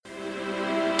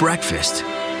Breakfast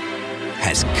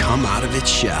has come out of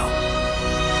its shell.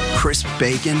 Crisp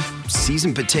bacon,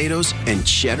 seasoned potatoes, and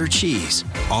cheddar cheese,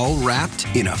 all wrapped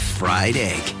in a fried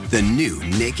egg. The new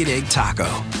Naked Egg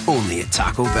Taco, only at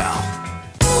Taco Bell.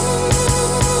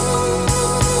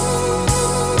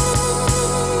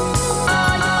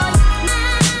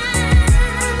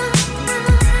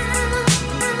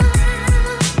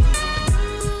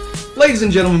 Ladies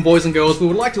and gentlemen, boys and girls, we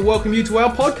would like to welcome you to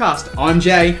our podcast. I'm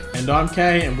Jay. And I'm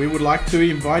Kay, and we would like to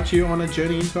invite you on a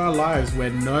journey into our lives where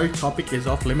no topic is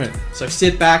off limit. So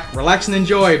sit back, relax and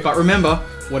enjoy, but remember,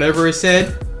 whatever is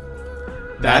said,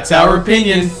 that's our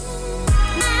opinion.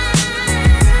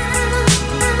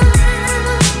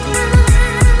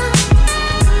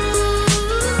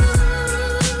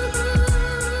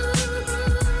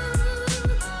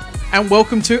 And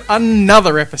welcome to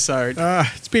another episode.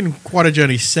 It's been quite a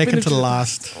journey, second to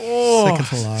last.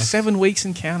 7 weeks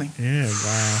and counting. Yeah,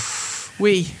 wow.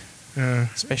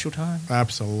 Special time.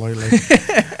 Absolutely.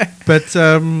 But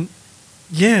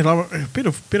yeah, like a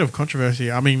bit of controversy.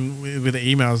 I mean, with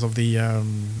the emails of the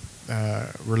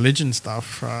religion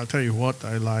stuff. I tell you what,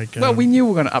 though, like. Well, we knew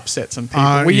we were going to upset some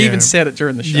people. We even said it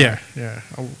during the show. Yeah.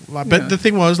 But the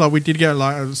thing was, like, we did get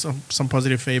like some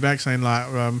positive feedback saying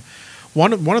like.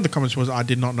 One of the comments was, I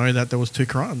did not know that there was 2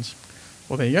 Qurans.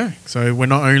 Well, there you go. So we're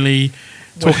not only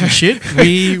talking shit,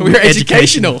 we're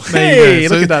educational. Hey,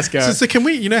 look at us go. So can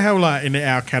we, you know how like in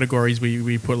our categories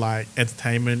we put like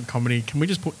entertainment, comedy, can we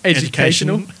just put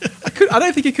educational? I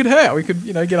don't think it could hurt. We could,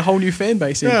 get a whole new fan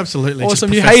base in. Yeah, absolutely. Or just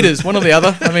some new haters, one or the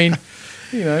other. I mean,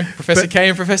 Professor K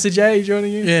and Professor J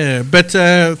joining you. Yeah, but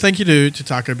thank you to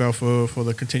Taco Bell for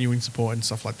the continuing support and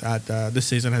stuff like that. This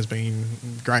season has been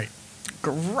great.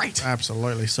 Great.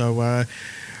 Absolutely. So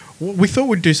we thought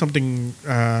we'd do something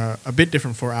a bit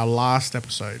different for our last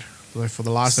episode. For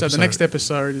the last episode. So the next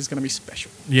episode is going to be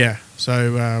special. Yeah.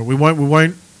 So we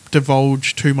won't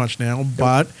divulge too much now,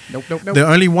 but Nope. the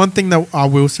only one thing that I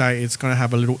will say, it's going to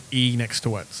have a little E next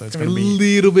to it. So it's going to be a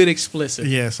little bit explicit.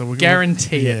 Yeah. So we're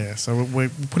guarantee it. Yeah. So we're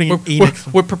putting an E next to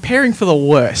it. We're preparing for the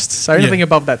worst. So anything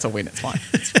above that's a win. It's fine.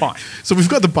 It's fine. So we've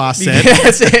got the bar set.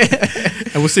 Yes.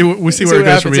 And we'll see where it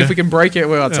goes from here. If we can break it,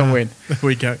 well, it's a win. There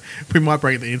we go. We might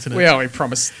break the internet. Well, we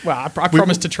promise. Well, I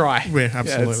promise to try. Yeah,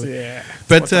 absolutely. Yeah.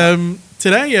 But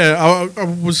today, I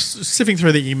was sifting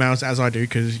through the emails as I do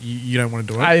because you don't want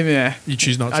to do it. You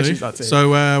choose not to. I choose not to.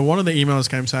 So one of the emails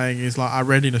came saying is like, I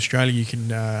read in Australia you can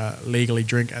legally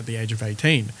drink at the age of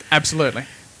 18. Absolutely.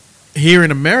 Here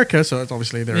in America, so it's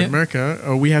obviously they're in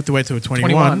America, we have to wait till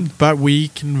 21, but we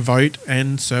can vote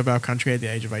and serve our country at the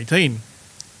age of 18.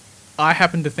 I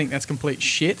happen to think that's complete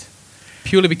shit,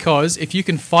 purely because if you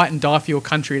can fight and die for your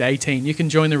country at 18, you can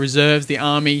join the reserves, the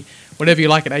army, whatever you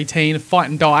like at 18, fight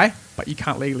and die, but you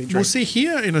can't legally drink. Well, see,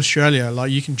 here in Australia, like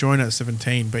you can join at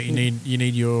 17, but you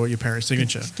need your parents'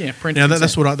 signature. Yeah, print. Now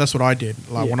that's what I did.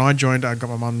 Like when I joined, I got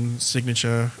my mum's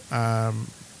signature.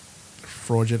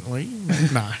 Fraudulently.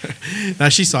 No,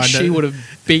 she signed it. She would have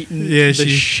beaten the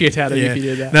shit out of you if you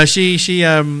did that. No, she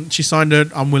signed it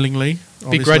unwillingly,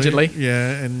 obviously. Begrudgingly.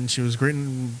 Yeah, and she was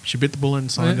gritting. She bit the bullet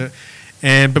and signed it.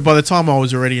 But by the time I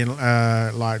was already in,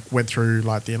 went through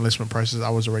like the enlistment process, I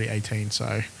was already 18.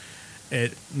 So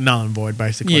it null and void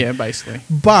basically. Yeah, basically.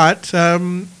 But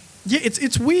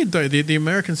it's weird though the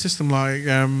American system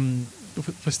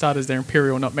For starters, they're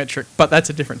imperial, not metric, but that's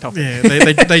a different topic.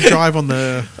 Yeah, they drive on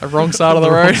the wrong side of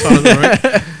the road.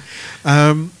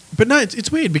 But no, it's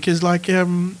weird because like I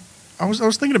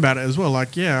was thinking about it as well.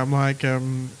 Like I'm like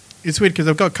it's weird because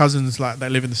I've got cousins like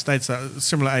that live in the States that are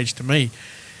similar age to me,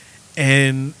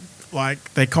 and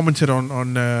like they commented on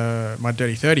my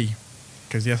Dirty 30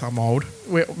 because yes, I'm old.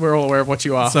 We're all aware of what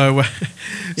you are. So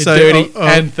you're dirty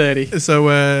and 30. So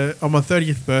on my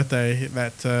 30th birthday,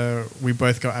 that we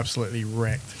both got absolutely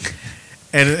wrecked,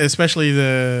 and especially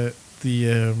the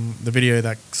video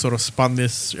that sort of spun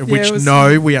this. Which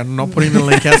we are not putting the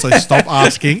link out, so stop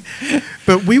asking.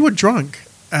 But we were drunk,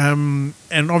 and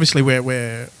obviously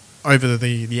we're over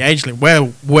the age limit.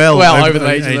 Well over the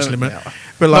age limit. Yeah.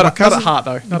 But like not at heart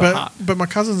though. Not at heart. But my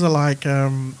cousins are like,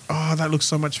 oh, that looks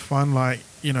so much fun. Like,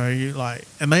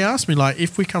 and they asked me like,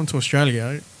 if we come to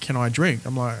Australia, can I drink?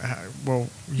 I'm like, well,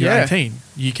 you're 18,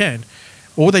 you can.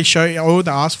 All they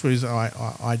ask for is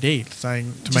ID,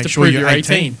 saying to make sure you're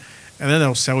 18, and then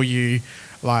they'll sell you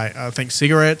like I think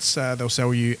cigarettes. They'll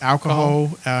sell you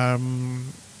alcohol,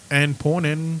 and porn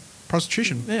and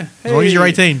prostitution. Yeah, as long as you're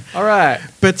 18. All right.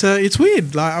 But it's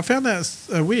weird. Like I found that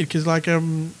weird because like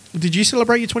did you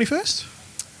celebrate your 21st?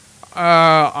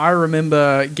 I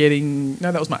remember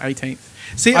that was my 18th.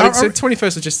 See, So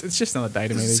 21st is just another day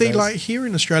to me. These see, days. like here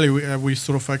in Australia, we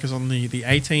sort of focus on the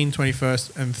 18,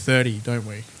 21st, and 30, don't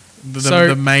we?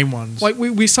 The main ones. Like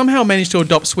we somehow managed to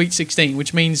adopt Sweet 16,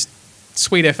 which means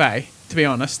Sweet FA. To be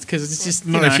honest, because it's just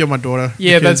not if you're my daughter.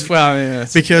 Yeah, because,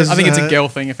 because I think it's a girl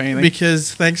thing, if anything.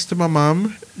 Because thanks to my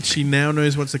mum, she now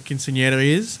knows what a quinceañera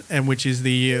is, and which is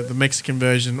the Mexican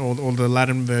version or the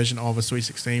Latin version of a Sweet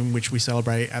 16, which we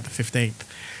celebrate at the 15th.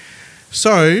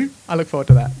 So I look forward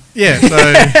to that. Yeah, so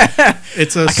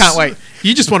it's a. I can't wait.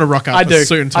 You just want to rock up. I do. A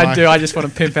suit and tie. I do. I just want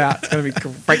to pimp out. It's going to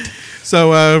be great.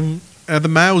 So the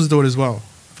males do it as well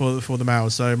for the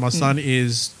males. So my son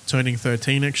is turning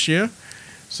 13 next year.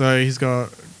 So he's got,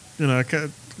 a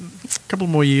couple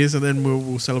more years, and then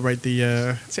we'll celebrate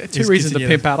the. 2 reasons to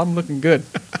pimp out. I'm looking good.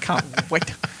 Can't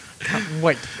wait. Can't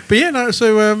wait. But yeah, no.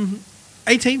 So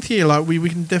 18th year, like we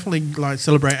can definitely like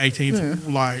celebrate 18th. Yeah.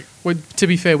 Like, well, to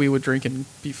be fair, we were drinking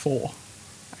before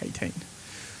 18.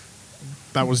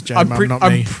 That was J Mum, not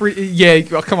me. Yeah,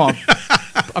 come on.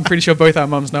 I'm pretty sure both our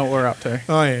mums know what we're up to.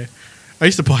 Oh yeah, I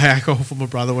used to buy alcohol for my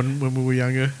brother when we were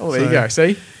younger. Oh, there you go.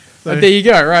 See. So there you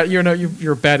go, right?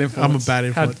 You're a bad influence. I'm a bad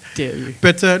influence. How dare you?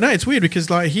 But no, it's weird because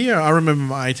like here, I remember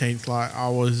my 18th. Like I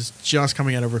was just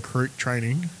coming out of recruit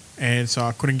training, and so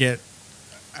I couldn't get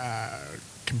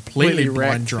completely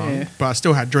blind drunk, but I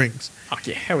still had drinks. Oh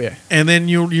yeah, hell yeah! And then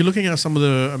you're looking at some of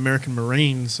the American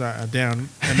Marines down,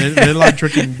 and they're like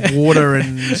drinking water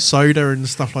and soda and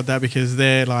stuff like that because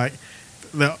they're like.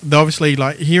 They're obviously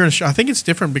like here in I think it's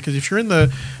different because if you're in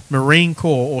the Marine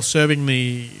Corps or serving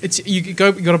the you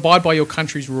got to abide by your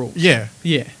country's rules. Yeah.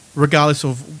 Regardless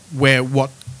of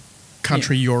what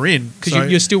country you're in,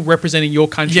 because you're still representing your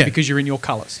country because you're in your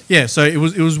colours. Yeah, so it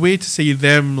was weird to see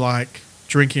them like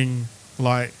drinking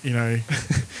like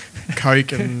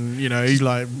Coke and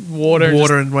like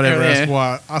water and whatever else.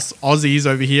 While us Aussies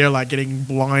over here like getting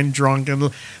blind drunk and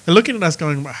they're looking at us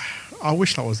going, I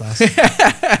wish that was us.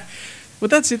 Well,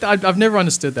 that's it. I've never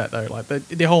understood that though. Like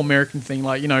the whole American thing.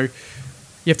 Like you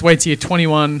have to wait till you're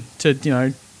 21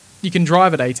 to you can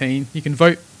drive at 18, you can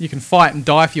vote, you can fight and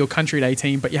die for your country at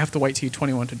 18, but you have to wait till you're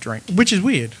 21 to drink. Which is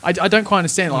weird. I don't quite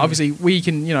understand. Like obviously we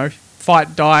can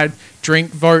fight, die, drink,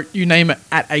 vote, you name it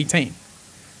at 18,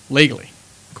 legally,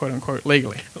 quote unquote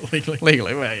legally.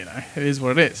 Legally. Well, it is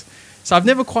what it is. So I've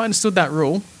never quite understood that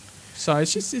rule. So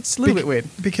it's a little bit weird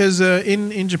because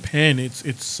in Japan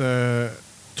it's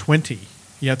 20.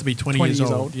 You have to be 20 years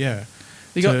old. Yeah.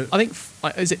 I think,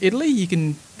 is it Italy?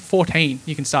 14,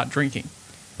 you can start drinking.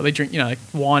 But they drink,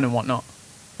 wine and whatnot.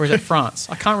 Or is it France?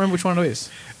 I can't remember which one it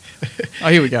is. Oh,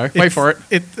 here we go. Wait for it.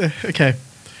 Okay.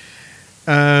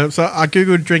 So I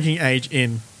Googled drinking age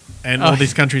and all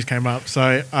these countries came up.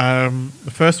 So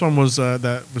the first one was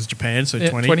Japan, so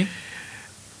 20. 20.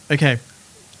 Okay.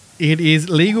 It is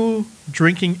legal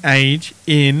drinking age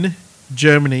in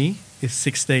Germany is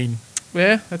 16.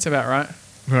 Yeah, that's about right.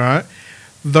 Right.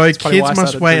 Though kids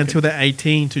must wait until they're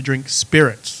 18 to drink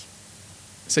spirits.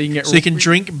 So you can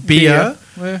drink beer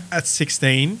at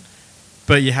 16,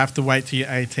 but you have to wait till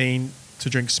you're 18 to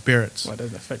drink spirits. Well, it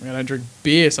doesn't affect me. I don't drink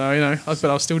beer, so but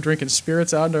I was still drinking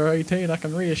spirits under 18. I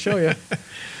can reassure you.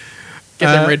 Get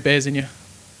them red bears in you.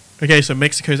 Okay, so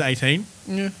Mexico's 18.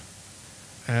 Yeah.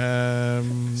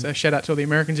 So shout out to all the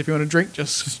Americans if you want to drink.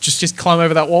 Just climb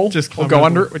over that wall. Or go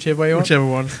under it, whichever way you want. Whichever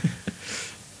one.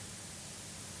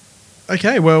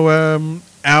 Okay, well,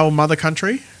 our mother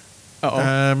country,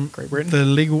 Great Britain, the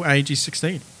legal age is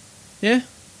 16. Yeah,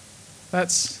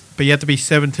 but you have to be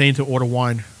 17 to order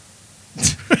wine.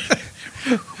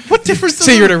 What difference?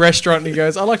 So you're at a restaurant and he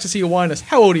goes, "I'd like to see your wine list."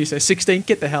 How old are you? Say 16.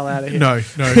 Get the hell out of here. No.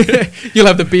 You'll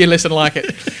have the beer list and like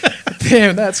it.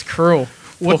 Damn, that's cruel.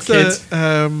 What's the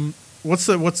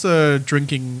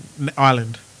drinking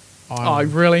island? Oh,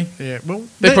 really? Yeah. Well,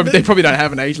 they probably don't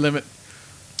have an age limit.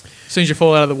 As soon as you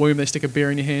fall out of the womb, they stick a beer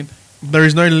in your hand. There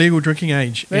is no legal drinking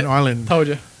age in Ireland. Told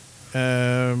you.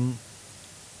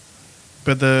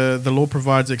 But the law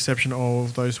provides the exception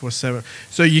of those who are 7.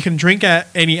 So you can drink at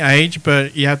any age,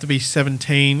 but you have to be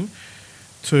 17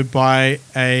 to buy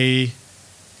a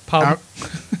pub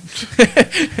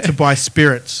to buy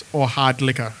spirits or hard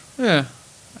liquor. Yeah,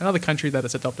 another country that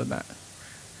has adopted that.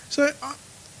 So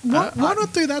why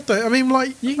not do that though? I mean,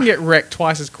 like you can get wrecked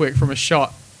twice as quick from a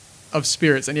shot of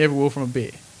spirits than you ever will from a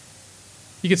beer.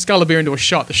 You can scull a beer into a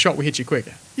shot. The shot will hit you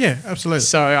quicker. Yeah, absolutely.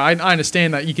 So I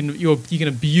understand that you can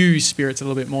abuse spirits a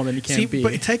little bit more than you can beer.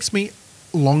 But it takes me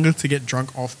longer to get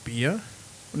drunk off beer.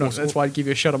 No, that's why I'd give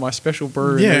you a shot of my special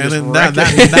brew. Yeah, and then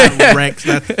that wrecks.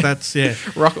 That's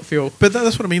rocket fuel. But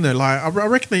that's what I mean though. Like I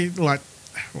reckon they like.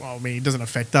 Well, I mean, it doesn't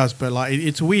affect us, but like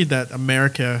it's weird that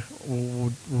America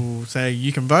will say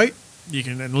you can vote, you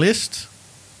can enlist,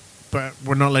 but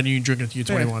we're not letting you drink until you're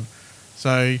 21.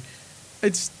 So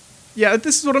This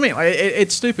is what I mean. Like,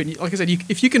 it's stupid. Like I said,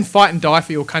 if you can fight and die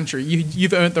for your country,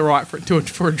 you've earned the right for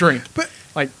a drink. But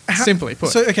simply put.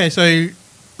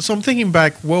 So I'm thinking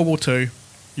back World War II.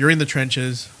 You're in the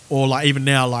trenches, or like even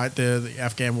now, like the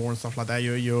Afghan War and stuff like that.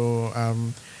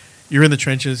 You're in the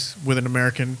trenches with an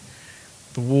American.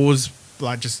 The war's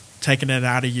like just taking it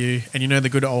out of you, and the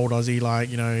good old Aussie, like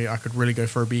I could really go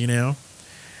for a beer now.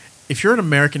 If you're an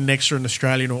American next to an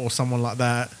Australian or someone like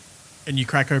that, and you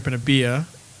crack open a beer,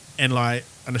 and like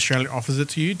an Australian offers it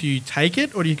to you, do you take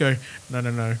it or do you go,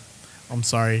 no, I'm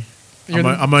sorry,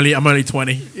 I'm only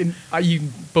 20? You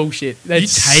bullshit. You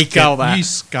take skull it. that. You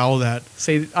skull that.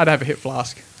 See, I'd have a hip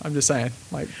flask. I'm just saying,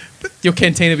 like, your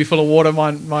canteen would be full of water.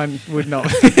 Mine would not.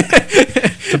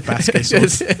 Tabasco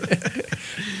sauce.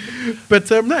 But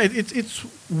no, it's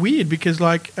weird because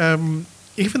like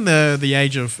even the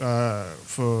age of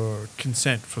for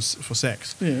consent for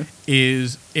sex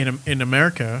is in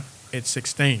America it's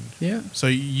 16. Yeah. So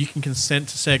you can consent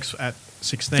to sex at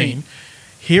 16.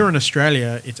 Here in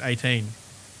Australia it's 18.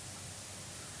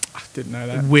 I didn't know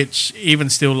that. Which even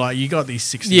still, like, you got these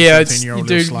 16, 17-year-old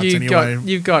little sluts anyway.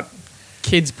 You've got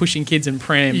kids pushing kids in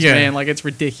prams, man. Like, it's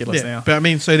ridiculous now. But I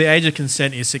mean, so the age of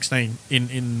consent is 16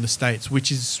 in the States, which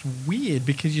is weird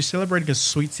because you're celebrating a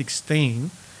sweet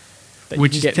 16,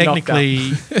 which is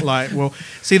technically like, well,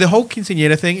 see, the whole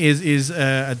quinceañera thing is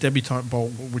a debutante ball,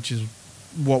 which is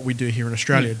what we do here in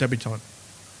Australia, debutante,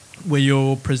 where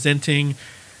you're presenting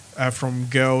from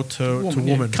girl to woman.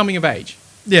 Yeah, coming of age.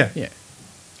 Yeah. Yeah.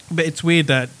 But it's weird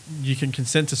that you can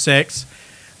consent to sex,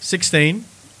 16,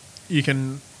 you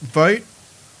can vote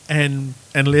and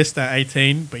enlist at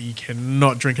 18, but you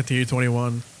cannot drink until you're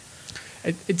 21.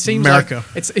 It seems America.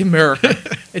 like it's America.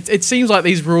 It seems like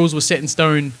these rules were set in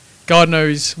stone, God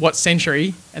knows what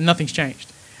century, and nothing's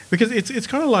changed. Because it's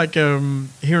kind of like here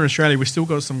in Australia, we still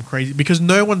got some crazy, because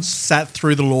no one sat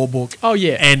through the law book. Oh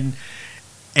yeah,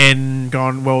 and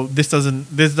gone, well, this doesn't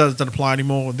apply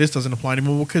anymore. This doesn't apply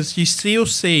anymore, because you still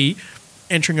see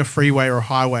entering a freeway or a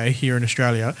highway here in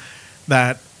Australia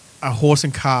that a horse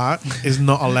and cart is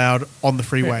not allowed on the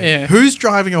freeway. Yeah. Who's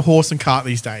driving a horse and cart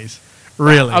these days?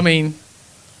 Really? I mean,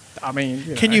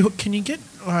 can you get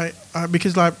like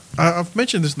because like I've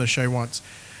mentioned this in the show once.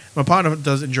 My partner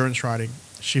does endurance riding.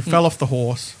 She fell off the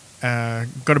horse,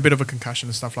 got a bit of a concussion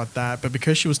and stuff like that. But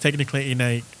because she was technically in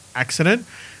a accident,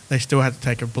 they still had to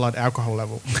take a blood alcohol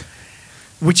level,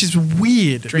 which is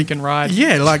weird. Drink and ride.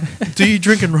 Yeah, like, do you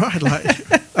drink and ride? Like,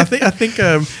 I think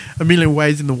A Million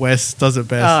Ways in the West does it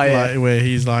best. Oh, yeah. Like, where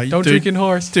he's like, don't drink in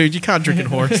horse, dude. You can't drink in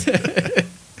horse. But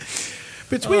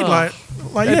it's weird, I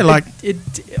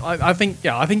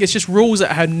think it's just rules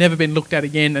that have never been looked at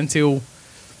again until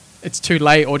it's too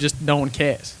late, or just no one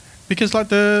cares. Because like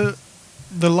the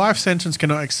life sentence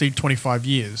cannot exceed 25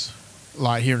 years,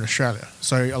 like here in Australia.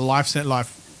 So a life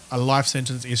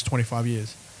sentence is 25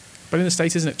 years. But in the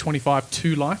States, isn't it 25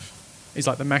 to life? Is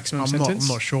like the maximum sentence?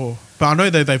 I'm not sure, but I know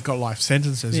that they've got life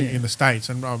sentences in the States,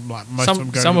 and like most of them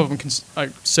go. Some of them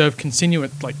serve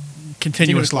continuous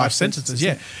life sentences.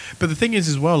 Yeah, but the thing is,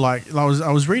 as well, like I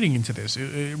was reading into this.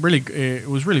 It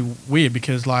was really weird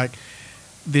because like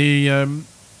the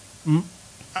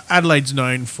Adelaide's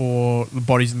known for the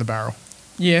bodies in the barrel.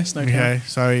 Yes, Snowtown. Okay,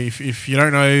 so if you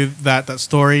don't know that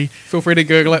story, feel free to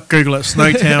Google it. Google it,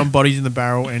 Snowtown, bodies in the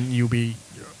barrel, and you'll be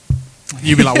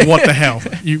like, what the hell?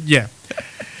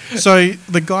 So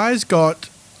the guy's got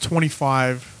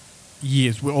 25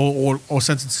 years or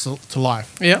sentenced to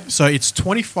life. Yeah. So it's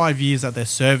 25 years that they're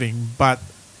serving, but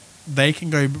they can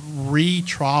go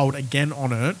retrialed again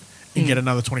on it and get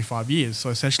another 25 years. So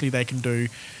essentially they can do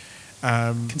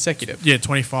consecutive. Yeah,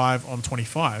 25 on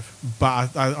 25.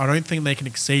 But I don't think they can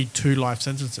exceed 2 life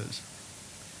sentences.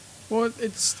 Well,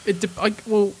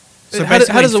 So how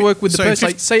does it work with the so person?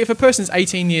 Like, say if a person's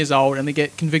 18 years old and they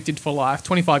get convicted for life,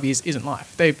 25 years isn't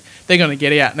life. They're going to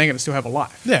get out and they're going to still have a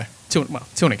life. Yeah.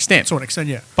 To an extent. To an extent,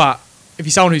 yeah. But if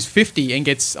you're someone who's 50 and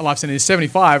gets a life sentence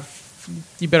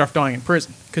 75, you're better off dying in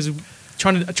prison, because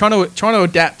trying to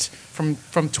adapt from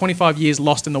 25 years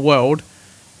lost in the world,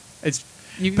 it's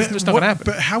just not going to happen.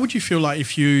 But how would you feel like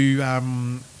if you're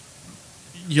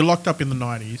locked up in the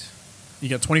 90s? You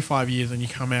get 25 years and you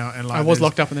come out and like... I was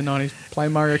locked up in the 90s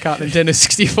playing Mario Kart Nintendo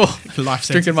 64. Life sentence.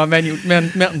 Drinking my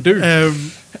Mountain Dew.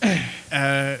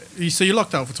 So you're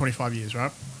locked up for 25 years,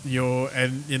 right? You're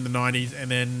in the 90s, and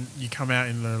then you come out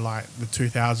in the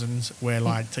 2000s where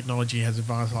like technology has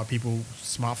advanced, like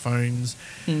smartphones.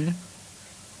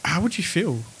 How would you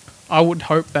feel? I would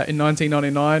hope that in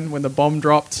 1999, when the bomb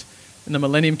dropped and the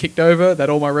millennium kicked over,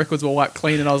 that all my records were wiped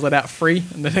clean and I was let out free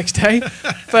and the next day.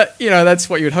 But that's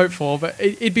what you'd hope for. But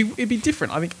it'd be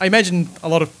different. I imagine a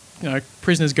lot of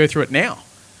prisoners go through it now.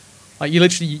 Like you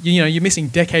literally, you're missing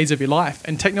decades of your life,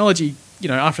 and technology,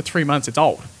 after 3 months, it's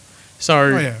old.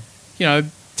 So,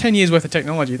 10 years worth of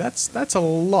technology, that's a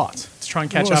lot to try and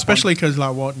catch up. Especially because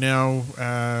now,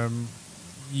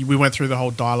 we went through the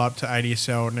whole dial-up to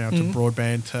ADSL now to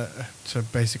broadband to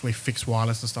basically fixed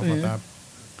wireless and stuff like that.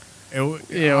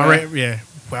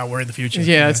 Well, we're in the future.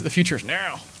 Yeah, it's the future is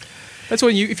now. That's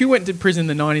when if you went to prison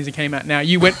in the 90s and came out now,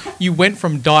 you went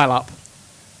from dial-up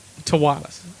to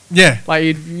wireless. Yeah.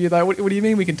 Like, you're like, what do you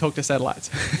mean we can talk to satellites?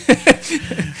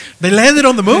 They landed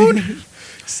on the moon?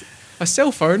 A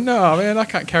cell phone? No, man, I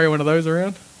can't carry one of those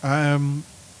around.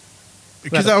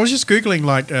 Because I was just Googling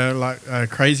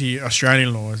crazy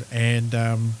Australian laws,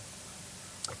 and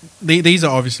these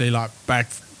are obviously like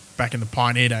back in the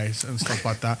pioneer days and stuff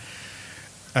like that.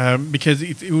 Because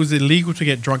it was illegal to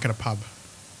get drunk at a pub.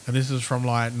 And this is from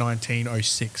like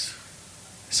 1906.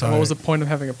 So what was the point of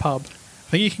having a pub?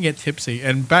 I think you can get tipsy.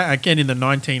 And back again in the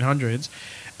 1900s,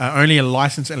 only a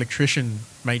licensed electrician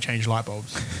may change light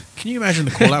bulbs. Can you imagine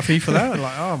the call-out fee for that?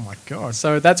 Like, oh my God.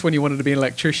 So that's when you wanted to be an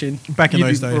electrician. Back in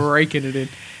those days. Breaking it in.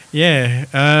 Yeah.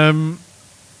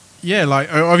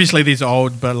 Like obviously these are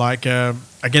old, but like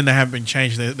again, they haven't been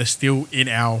changed. They're still in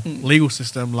our legal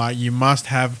system. Like you must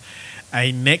have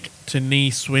a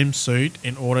neck-to-knee swimsuit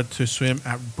in order to swim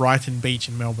at Brighton Beach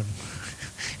in Melbourne.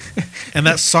 And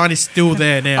that sign is still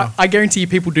there now. I guarantee you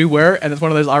people do wear it, and it's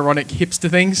one of those ironic hipster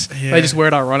things. Yeah. They just wear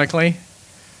it ironically.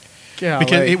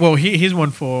 Because here's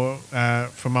one for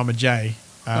Mama J.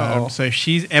 So if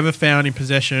she's ever found in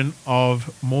possession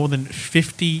of more than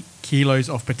 50 kilos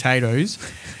of potatoes,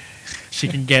 she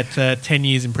can get 10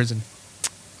 years in prison.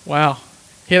 Wow.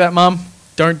 Hear that, Mum?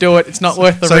 Don't do it. It's not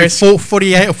worth the risk. So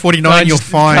 48 or 49, you're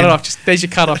fine. Cut it off. There's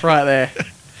your cut off right there.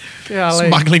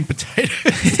 Smuggling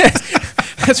potatoes.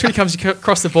 That's when he comes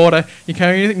across the border. You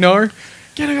carry anything? No.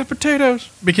 Get I got potatoes.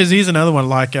 Because here's another one.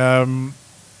 Like,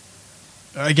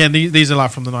 again, these are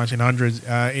like from the 1900s.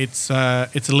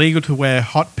 It's illegal to wear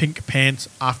hot pink pants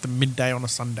after midday on a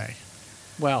Sunday.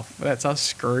 Well, that's us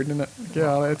screwed, isn't it?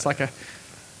 Yeah, it's like a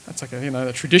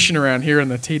the tradition around here in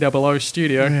the TOO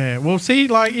studio. Yeah. Well, see,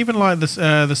 like even like this,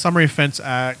 the Summary Offence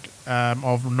Act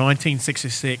of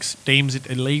 1966 deems it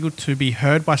illegal to be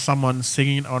heard by someone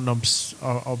singing an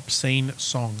obscene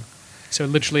song. So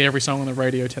literally every song on the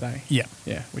radio today. Yeah.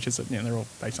 Yeah, which is they're all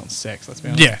based on sex. Let's be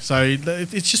honest. Yeah. So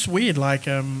it's just weird, like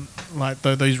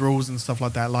those rules and stuff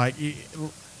like that. Like,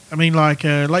 I mean, like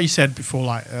you said before,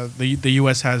 like the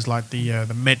US has like the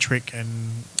metric and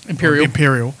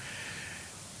imperial.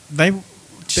 They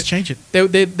just change it.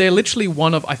 They're literally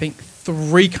one of, I think,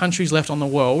 3 countries left on the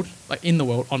world, like on the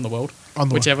world,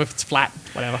 whichever, if it's flat,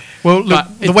 whatever. Well, look,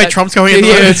 the way Trump's going,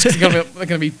 it's going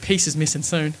to be pieces missing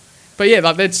soon. But yeah,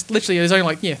 like that's literally there's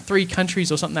only 3 countries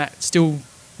or something that still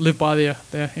live by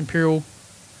their imperial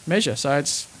measure. So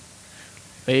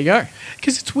there you go.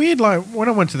 Because it's weird. Like when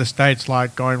I went to the States,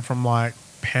 like going from like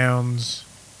pounds,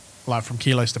 like from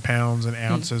kilos to pounds and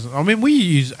ounces. I mean, we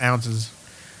use ounces.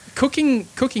 Cooking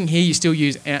here, you still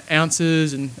use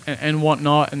ounces and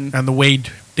whatnot, and the weed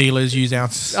dealers use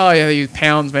ounces. Oh yeah, they use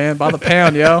pounds, man, by the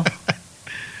pound, yo.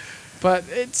 But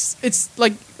it's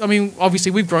like, I mean,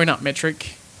 obviously we've grown up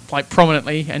metric like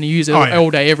prominently, and you use it all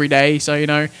day, every day. So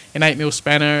an 8 mil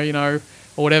spanner,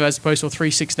 or whatever, as opposed to a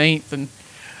 3/16, and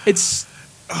it's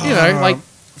like.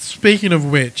 Speaking of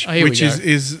which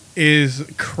is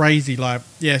crazy. Like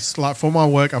yes, like for my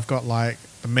work, I've got like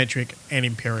the metric and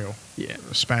imperial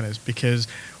spanners, because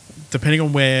depending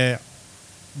on where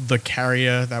the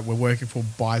carrier that we're working for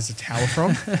buys the tower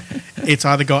from, it's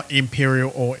either got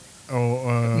imperial or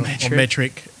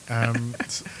metric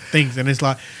things, and it's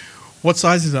like, what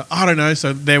size is it? I don't know.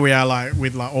 So there we are, like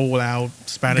with like all our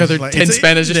spanners. Go through 10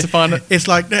 spanners just to find it. It's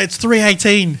like, no, it's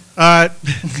 318.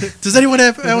 Does anyone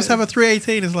else have a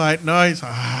 318? It's like, no. It's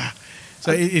like,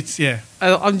 So it's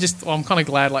I'm kind of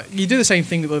glad. Like you do the same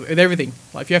thing with everything.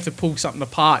 Like if you have to pull something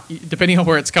apart, depending on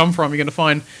where it's come from, you're going to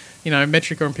find,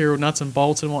 metric or imperial nuts and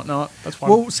bolts and whatnot. That's fine.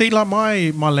 Well, see, like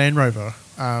my Land Rover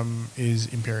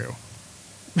is imperial.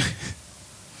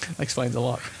 That explains a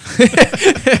lot.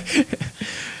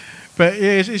 But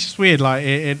yeah, it's just weird. Like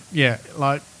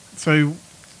so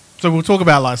we'll talk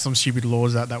about like some stupid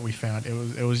laws that we found.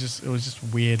 It was just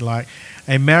weird. Like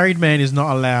a married man is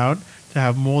not allowed to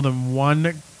have more than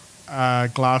 1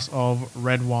 glass of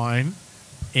red wine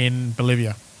in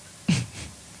Bolivia.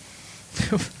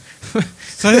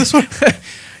 So this one,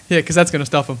 yeah, because that's going to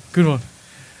stop them. Good one.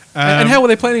 And how were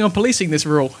they planning on policing this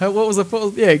rule?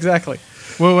 Yeah, exactly.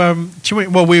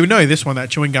 Well, we know this one that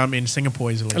chewing gum in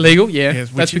Singapore is illegal. Illegal, yeah. Yes,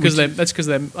 that's because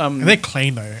they're. And they're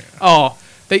clean though. Oh,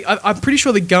 I'm pretty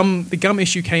sure the gum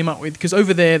issue came up with because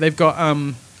over there they've got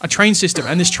a train system,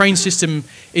 and this train system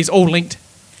is all linked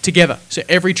together. So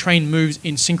every train moves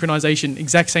in synchronization,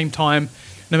 exact same time,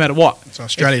 no matter what. So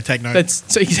Australia, take note.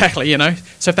 So exactly, you know.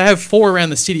 So if they have four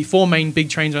main big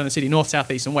trains around the city, north,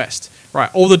 south, east, and west, right?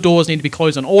 All the doors need to be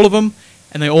closed on all of them,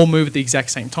 and they all move at the exact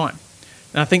same time.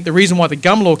 And I think the reason why the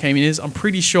gum law came in is I'm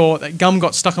pretty sure that gum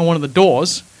got stuck on one of the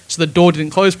doors, so the door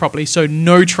didn't close properly, so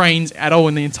no trains at all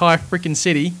in the entire freaking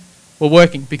city were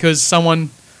working because someone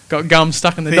got gum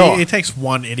stuck in the door. It takes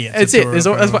one idiot. That's it.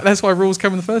 That's why rules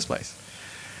come in the first place.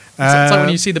 It's like when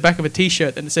you see the back of a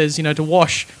T-shirt and it says, to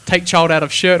wash, take child out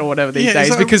of shirt or whatever these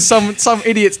days because some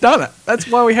idiot's done it. That's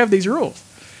why we have these rules.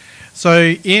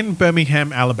 So in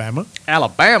Birmingham, Alabama.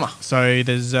 So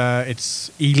there's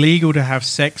it's illegal to have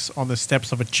sex on the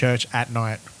steps of a church at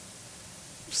night.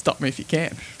 Stop me if you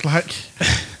can.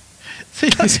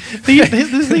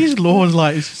 These laws,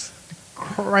 it's just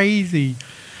crazy.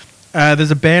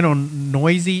 There's a ban on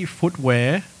noisy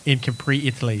footwear in Capri,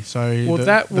 Italy. So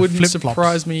that wouldn't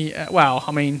surprise me.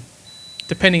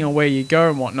 Depending on where you go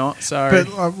and whatnot. So,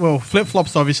 but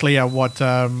flip-flops obviously are what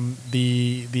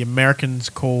the Americans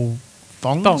call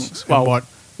thongs.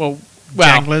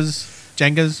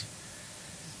 Jengas.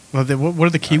 Well, what do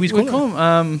the Kiwis call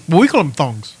them? We call them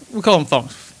thongs. We call them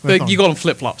thongs. But you call them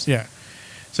flip-flops. Yeah.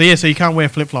 So you can't wear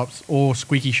flip-flops or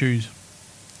squeaky shoes.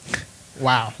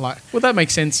 Wow. Well, that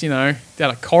makes sense, down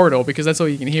a corridor because that's all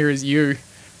you can hear is you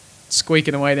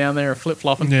squeaking away down there or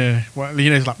flip-flopping. Yeah. Well,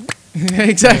 it's like...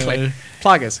 exactly.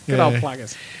 Pluggers. Good old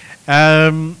pluggers.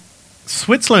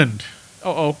 Switzerland.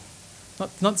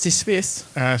 Not this fist.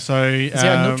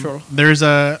 There is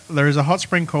a hot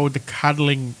spring called the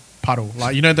Cuddling Puddle.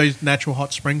 Those natural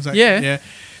hot springs? Yeah.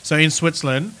 So in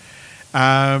Switzerland,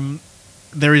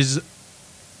 there is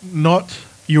not...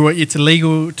 It's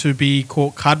illegal to be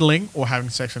caught cuddling or having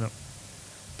sex in it.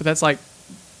 But that's like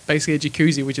basically a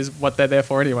jacuzzi, which is what they're there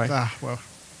for anyway. Well,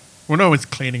 no one's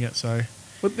cleaning it, so...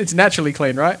 Well, it's naturally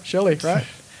clean, right? Surely, right?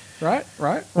 Right?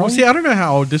 Well, see, I don't know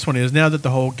how old this one is. Now that the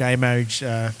whole gay marriage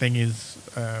thing is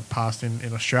passed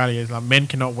in Australia, it's like men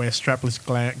cannot wear strapless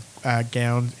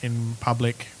gowns in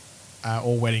public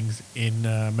or weddings in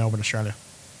Melbourne, Australia.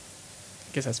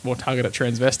 I guess that's more targeted at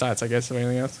transvestites, I guess, than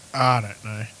anything else. I don't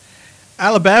know.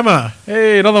 Alabama.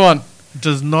 Hey, another one.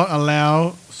 Does not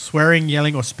allow swearing,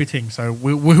 yelling, or spitting. So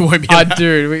we won't be.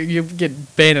 Dude, you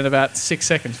get banned in about 6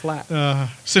 seconds flat. As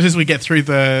soon as we get through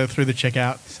the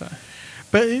checkout. So,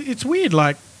 but it's weird.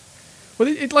 Like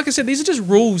I said, these are just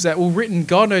rules that were written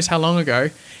God knows how long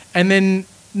ago, and then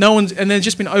they've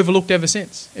just been overlooked ever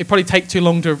since. It probably take too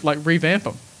long to revamp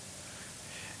them.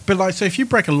 But so if you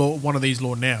break one of these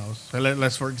laws now, so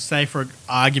let's say for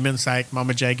argument's sake,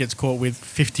 Mama J gets caught with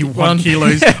 51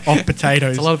 kilos of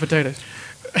potatoes. It's a lot of potatoes.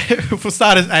 For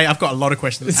starters, I've got a lot of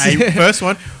questions. First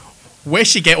one, where'd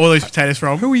she get all those potatoes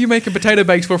from? Who are you making potato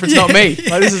bakes for if it's not me?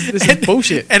 This is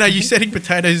bullshit. And are you setting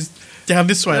potatoes down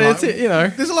this way? That's it,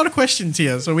 There's a lot of questions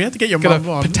here, so we have to get your mum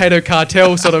on. Potato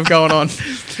cartel sort of going on.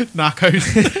 Narcos.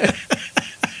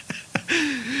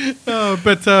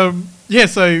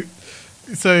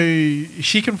 So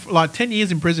she can 10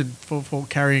 years in prison for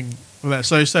carrying all that.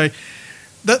 So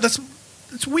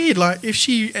that's weird. Like if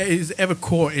she is ever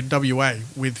caught in WA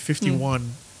with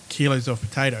 51 kilos of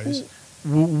potatoes,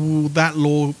 will that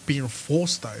law be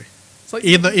enforced though?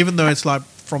 Even though it's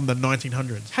from the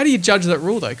 1900s. How do you judge that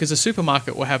rule though? Because a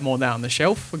supermarket will have more of that on the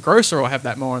shelf. A grocer will have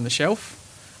that more on the shelf.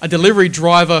 A delivery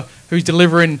driver who's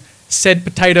delivering said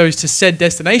potatoes to said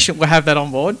destination will have that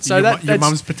on board. So your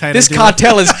mum's potato. This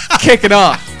cartel is kicking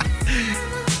off.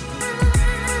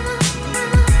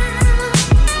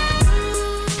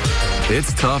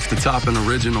 It's tough to top an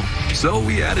original, so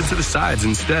we added to the sides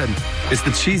instead. It's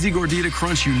the Cheesy Gordita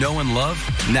Crunch you know and love,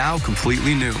 now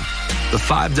completely new. The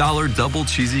 $5 Double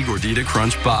Cheesy Gordita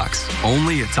Crunch Box,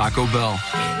 only at Taco Bell.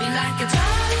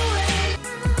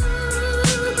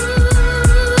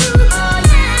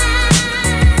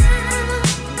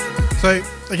 So,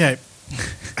 okay.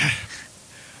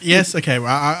 Yes, okay. Well,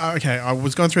 I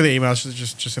was going through the emails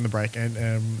just in the break,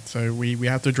 and so we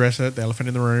have to address it. The elephant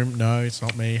in the room. No, it's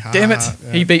not me. Damn it!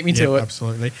 He beat me to it.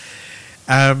 Absolutely.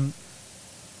 The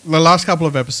last couple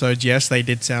of episodes, yes, they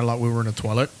did sound like we were in a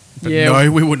toilet. But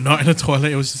no, we were not in a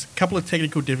toilet. It was just a couple of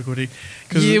technical difficulty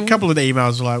because a couple of the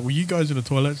emails were like, "Were you guys in a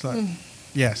toilet?" It's like,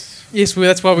 yes. Yes,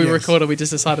 that's why we recorded. We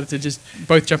just decided to just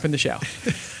both jump in the shower,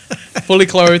 fully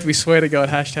clothed. We swear to God.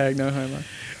 # no homo.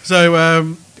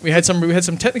 So we had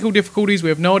some technical difficulties. We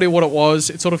have no idea what it was.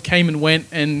 It sort of came and went,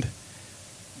 and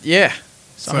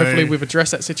So hopefully we've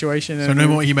addressed that situation. So no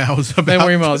more emails about... No more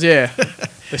emails, yeah.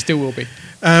 There still will be.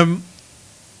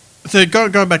 So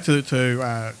going back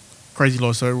to Crazy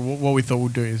Law, so what we thought we'll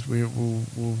do is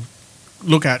we'll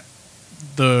look at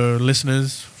the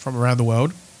listeners from around the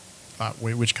world,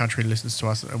 which country listens to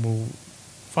us, and we'll...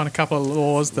 Find a couple of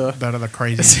laws that are the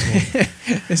craziest laws.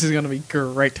 This is going to be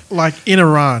great. Like in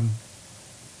Iran,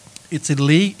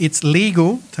 it's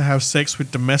legal to have sex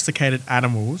with domesticated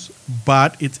animals,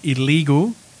 but it's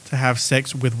illegal to have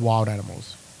sex with wild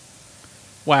animals.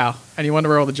 Wow. And you wonder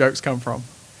where all the jokes come from.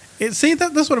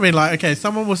 That's what I mean. Like, okay,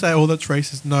 someone will say, "Oh, that's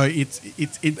racist." No, it's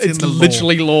in the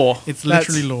literally law. It's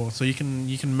literally law. So you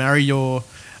can marry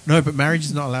but marriage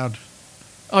is not allowed.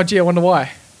 Oh, gee, I wonder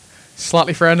why.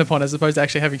 Slightly frowned upon as opposed to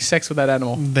actually having sex with that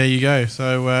animal. There you go.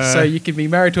 So you can be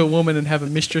married to a woman and have a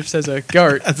mistress as a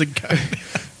goat. As a goat.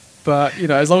 But,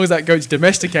 as long as that goat's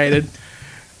domesticated,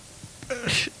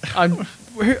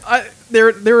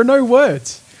 there are no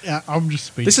words. Yeah, I'm just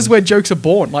speechless. This is where jokes are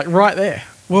born, like right there.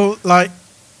 Well, like,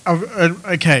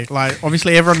 okay, like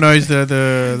obviously everyone knows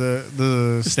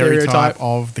the stereotype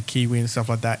of the Kiwi and stuff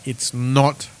like that. It's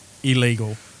not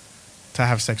illegal to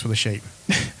have sex with a sheep.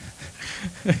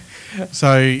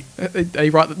 So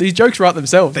these jokes write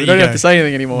themselves. They don't have to say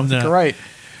anything anymore. No. Great.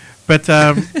 But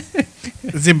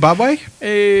Zimbabwe.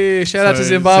 Hey, shout out to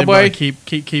Zimbabwe. Keep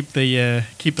the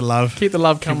love. Keep the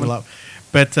love coming. Keep the love.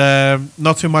 But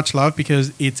not too much love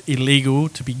because it's illegal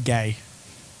to be gay.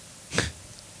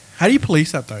 How do you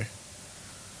police that though?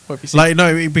 Well, if you see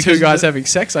because two guys having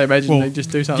sex, I imagine they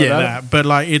just do something about it. But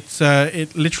like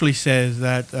it literally says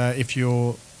that if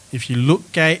you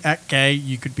look at gay,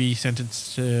 you could be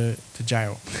sentenced to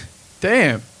jail.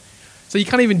 Damn. So you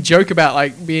can't even joke about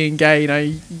like being gay,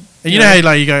 You know how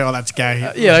like you go, oh, that's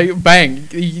gay. Bang!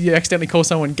 You accidentally call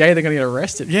someone gay, they're going to get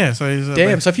arrested. Yeah. So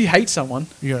damn. So if you hate someone,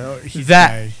 you go, oh,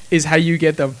 that gay. Is how you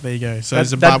get them. There you go. So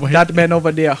that man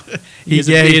over there, he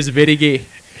is very gay.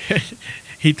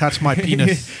 He touched my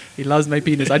penis. He loves my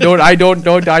penis. I don't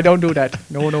do that.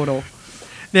 No.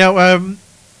 Now,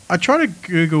 I try to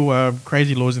Google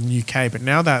crazy laws in the UK, but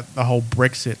now that the whole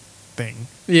Brexit thing,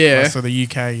 so the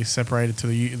UK is separated to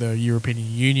the European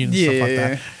Union and stuff like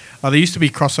that. There used to be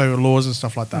crossover laws and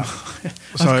stuff like that.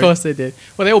 Of course they did.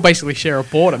 Well, they all basically share a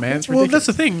border, man. It's ridiculous. Well, that's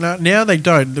the thing. Now they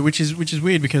don't, which is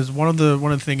weird because one of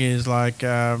the thing is like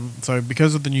so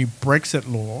because of the new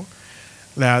Brexit law,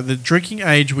 now the drinking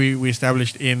age we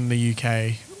established in the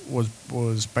UK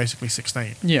was basically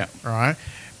 16. Yeah. All right.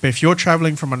 But if you're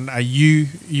traveling from a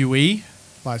UE,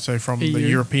 like so from EU. the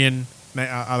European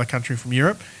other country from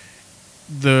Europe,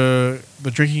 the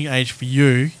drinking age for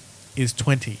you is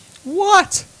 20.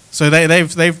 What? So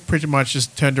they've pretty much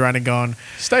just turned around and gone,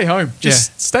 stay home.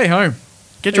 Just stay home.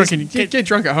 Get drunk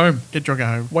at home. Get drunk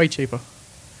at home. Way cheaper.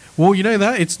 Well, you know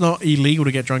that it's not illegal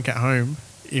to get drunk at home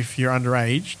if you're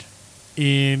underaged.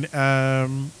 In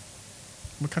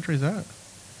what country is that?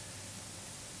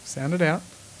 Sound it out.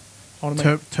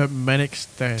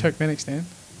 Turkmenistan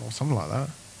or something like that.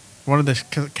 One of the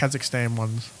Kazakhstan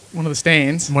ones. One of the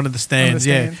stands.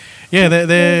 Yeah.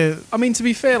 They're. I mean, to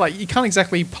be fair, like you can't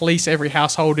exactly police every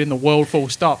household in the world full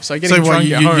stop. So getting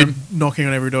drunk at home, you're knocking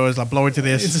on every door is like blow into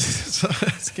this.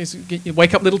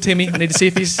 Wake up, little Timmy. I need to see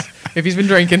if he's been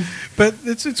drinking. But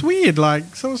it's weird.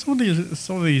 Like some of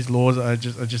these laws are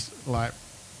just like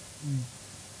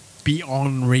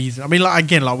beyond reason. I mean, like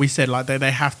again, like we said, like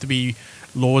they have to be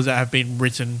laws that have been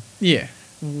written. Yeah.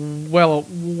 Well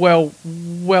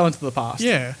into the past.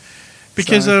 Yeah.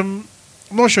 Because I'm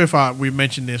not sure if we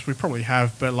mentioned this. We probably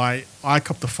have, but like I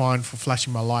copped a fine for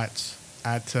flashing my lights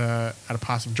at a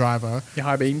passing driver. Your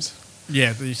high beams.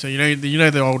 Yeah, so you know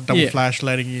the old double flash,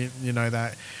 letting you know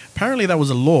that. Apparently that was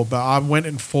a law, but I went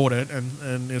and fought it,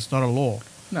 and it's not a law.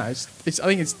 No, I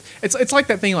think it's like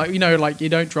that thing, like like you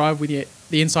don't drive with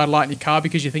the inside light in your car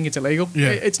because you think it's illegal.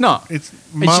 Yeah, it's not.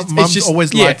 Mum's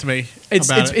always lied to me.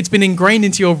 It's been ingrained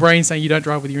into your brain saying you don't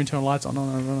drive with your internal lights on.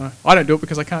 No. I don't do it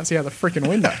because I can't see out the freaking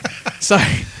window, so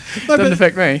it doesn't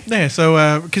affect me. Yeah,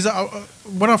 so because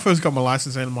when I first got my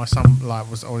license, and my son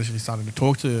was obviously starting to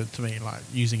talk to me, like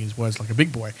using his words like a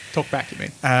big boy. Talk back, you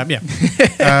mean? Yeah.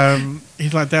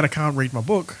 He's like, Dad, I can't read my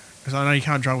book because I know you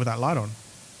can't drive with that light on.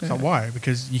 So why?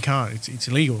 Because you can't. It's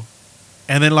illegal.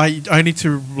 And then only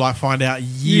to find out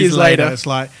years later, it's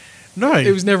like, no,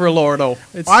 it was never a law at all.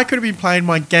 I could have been playing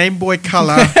my Game Boy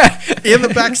Color in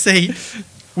the back seat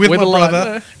with my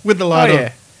brother with the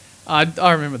light on.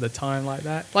 I remember the time like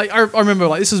that. Like I remember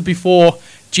this was before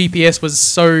GPS was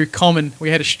so common. We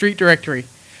had a street directory,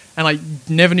 and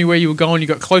never knew where you were going. You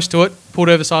got close to it, pulled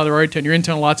over the side of the road, turn your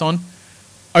internal lights on,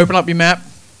 open up your map,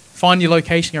 find your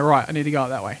location. Go right. I need to go out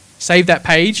that way. save that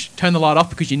page, turn the light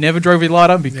off because you never drove your light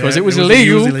on because Yeah, it was It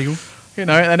illegal. was illegal. You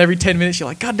know, and every 10 minutes you're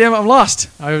like, God damn it, I'm lost.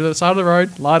 Over the side of the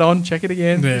road, light on, check it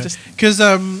again. Yeah. Just, Because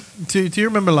do you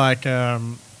remember like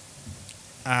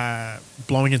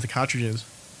blowing into cartridges?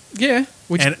 yeah,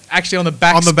 which And actually on the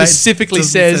back On the back specifically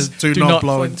says, do not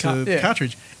blow into the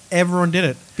cartridge. Everyone did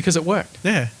it. because it worked.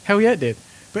 Yeah. Hell yeah, it did.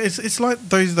 But it's like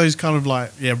those kind of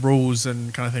like rules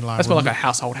and kind of thing like That's more like a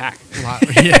household hack.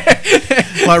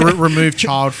 Remove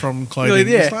child from clothing.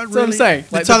 Yeah, It's like that's what I'm saying.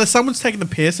 Like It's either someone's taking the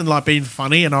piss and like being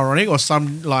funny and ironic, or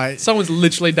some like Someone's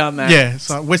literally done that. it's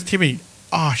like, where's Timmy?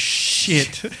 Oh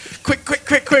shit! Quick,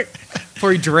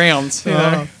 before he drowns. You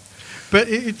know? But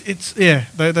it's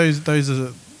those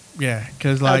are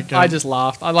because like I just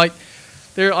laughed. I like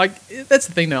they're like that's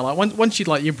the thing though. Like once you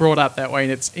like you're brought up that way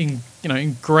and it's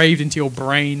engraved into your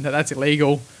brain that that's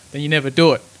illegal, then you never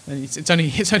do it. And it's only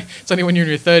when you're in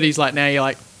your 30s like now you're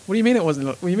like, what do you mean it wasn't?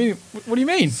 What do you mean? What do you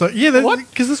mean? So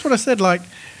because that's what I said. Like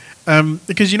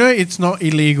because it's not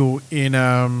illegal in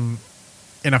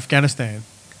Afghanistan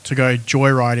to go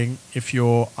joyriding if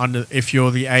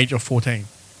you're the age of 14.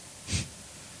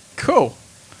 Cool.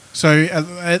 So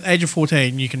at the age of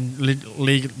 14, you can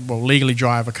legally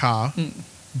drive a car,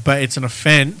 but it's an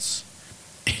offence.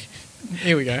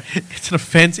 Here we go. It's an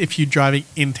offence if you're driving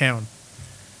in town.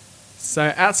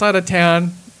 So outside of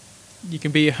town, you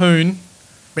can be a hoon,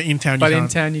 But in town, but you in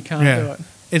can't. town you can't do it.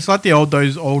 It's like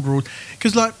those old rules.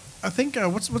 Because like I think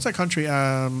what's that country?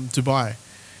 Dubai.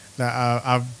 That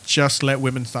I've just let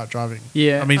women start driving.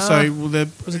 Yeah. I mean, Was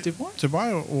it Dubai?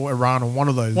 Dubai or Iran or one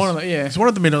of those. One of them, yeah. It's one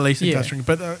of the Middle Eastern Yeah. countries.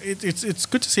 But it's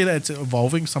good to see that it's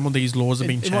evolving. Some of these laws have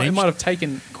been changed. It might have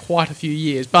taken quite a few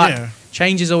years, but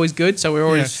change is always good. So we're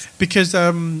always because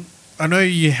I know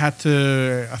you had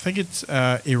to. I think it's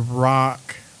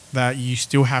Iraq that you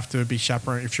still have to be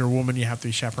chaperoned. If you're a woman, you have to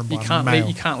be chaperoned by a male.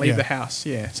 You can't leave the house.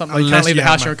 Yeah, something Unless you can't leave you the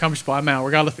house. have You're accompanied by a male,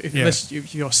 regardless unless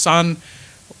your son,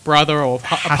 brother, or a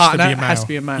partner has to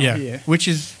be a male. Yeah. Which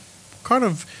is kind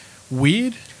of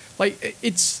weird. Like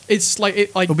it's like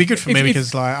it like It'll be good for me if-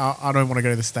 because like I don't want to go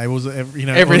to the stables. Every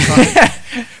all every the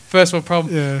time. first world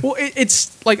problem. Yeah. Well,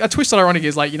 it's like a twist ironic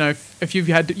is like if you've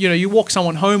had you walk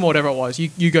someone home or whatever it was,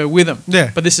 you go with them. Yeah.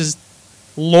 But this is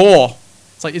law.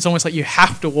 It's almost like you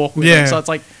have to walk with them. Yeah. So it's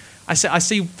like I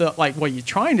see the like what you're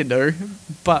trying to do,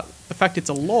 but the fact it's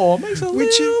a law makes it a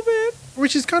little bit.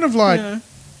 Which is kind of like, Yeah.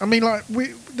 I mean, like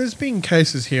there's been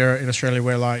cases here in Australia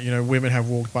where like women have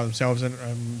walked by themselves and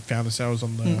found themselves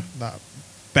on that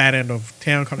bad end of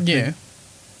town kind of thing.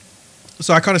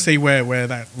 So I kind of see where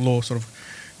that law sort of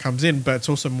comes in, but it's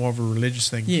also more of a religious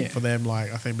thing for them.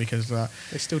 Like I think because They're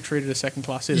still treated as second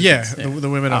class citizens. the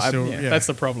women are still that's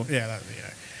the problem.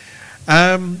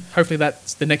 Hopefully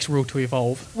that's the next rule to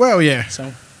evolve. Well, yeah.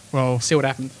 So Well, see what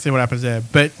happens. see what happens there.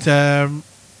 But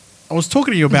I was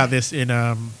talking to you about this in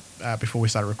before we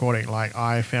started recording. Like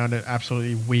I found it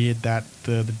absolutely weird that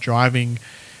the driving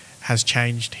has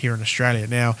changed here in Australia.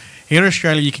 Now, here in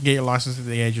Australia, you can get your license at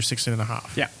the age of 16 and a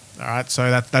half. Yeah. All right.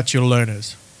 So that's your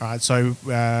learners. All right. So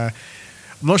I'm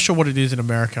not sure what it is in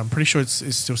America. I'm pretty sure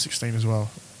it's still 16 as well.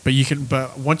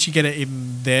 But once you get it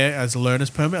in there as a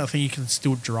learner's permit, I think you can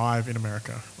still drive in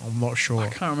America. I'm not sure. I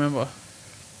can't remember.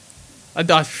 I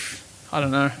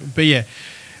don't know. But yeah,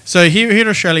 so here in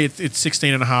Australia, it's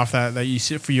 16 and a half that you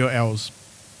sit for your L's.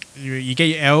 You get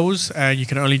your L's, and you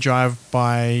can only drive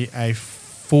by a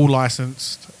full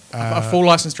licensed. A full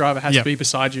licensed driver has yeah. to be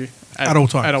beside you At all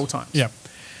times. At all times. Yeah.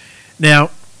 Now,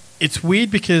 it's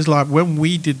weird because like when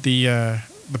we did the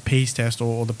P's test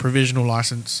or the provisional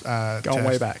license Going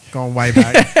way back.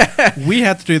 we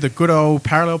had to do the good old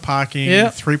parallel parking, Yeah.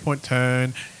 3-point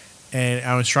turn, and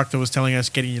our instructor was telling us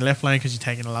get in your left lane because you're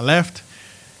taking a left.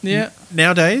 Yeah.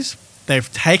 Nowadays,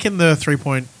 they've taken the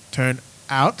 3-point turn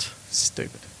out.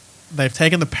 Stupid. They've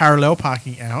taken the parallel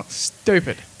parking out,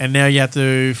 Stupid. and now you have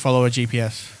to follow a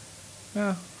GPS.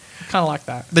 Yeah. I kind of like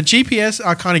that. The GPS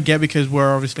I kind of get because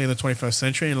we're obviously in the 21st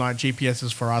century, and like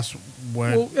GPSs for us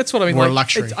Well, that's what I mean. were Like, a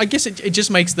luxury. I guess it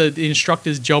just makes the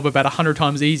instructor's job about 100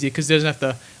 times easier because he doesn't have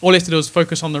to. All he has to do is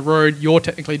focus on the road you're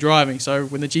technically driving. So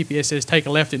when the GPS says take a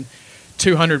left in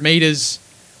 200 meters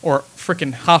or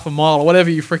freaking half a mile or whatever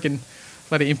you freaking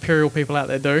bloody imperial people out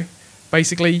there do,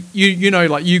 basically you know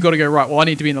like you got to go right. Well, I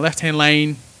need to be in the left hand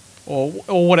lane or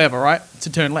whatever, right, to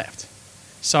turn left.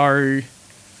 So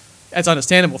that's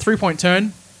understandable. 3-point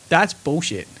turn, that's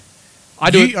bullshit. I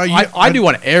do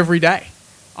one every day.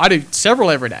 I do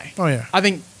several every day. Oh, yeah. I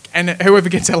think, and whoever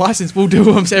gets their license will do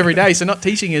them every day. So not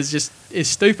teaching is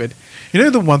stupid. You know,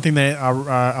 the one thing that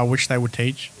I wish they would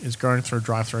teach is going through a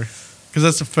drive-through, because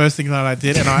that's the first thing that I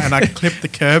did, and I clipped the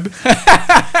curb.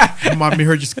 My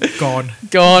mirror just gone.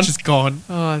 Gone. Just gone.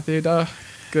 Oh, dude.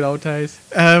 Good old days.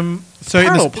 So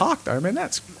Parallel park though, man,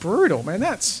 that's brutal, man.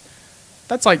 That's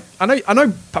like I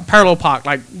know parallel park,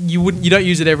 like you don't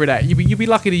use it every day. You'd be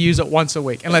lucky to use it once a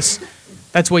week, unless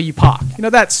that's where you park. You know,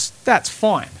 that's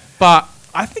fine. But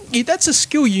I think that's a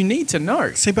skill you need to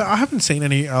know. See, but I haven't seen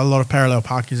a lot of parallel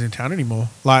parkers in town anymore.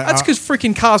 Like That's because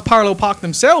freaking cars parallel park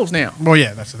themselves now. Well,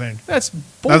 yeah, that's the thing. That's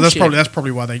bullshit. That's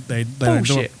probably why they don't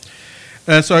do bullshit.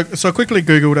 it. So I quickly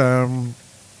googled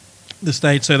the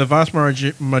states. So the vast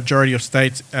majority of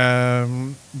states,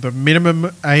 the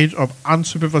minimum age of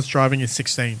unsupervised driving is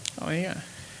 16. Oh yeah.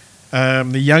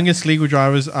 The youngest legal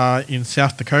drivers are in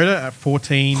South Dakota at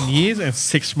 14 years and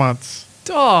 6 months.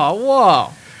 Oh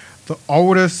wow. The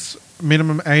oldest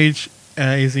minimum age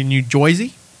is in New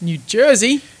Jersey, New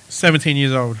Jersey. 17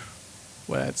 years old.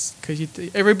 Well, that's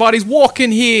because everybody's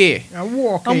walking here. I'm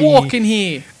walking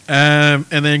here. And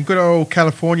then good old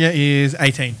California is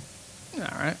 18. All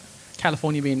right.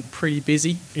 California being pretty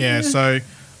busy. Yeah, so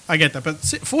I get that, but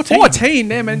 14. 14,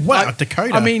 there, man. Wow, like,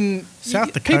 Dakota. I mean,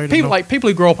 South Dakota. People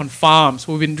who grow up on farms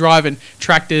who've been driving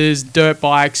tractors, dirt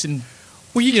bikes, and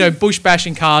bush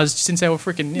bashing cars since they were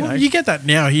freaking. You get that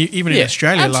now, even in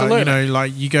Australia. Absolutely.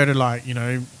 Like you go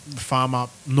to farm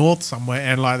up north somewhere,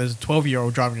 and like there's a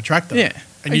 12-year-old driving a tractor. Yeah,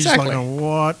 and you're just like, oh,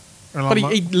 what? And but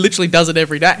he literally does it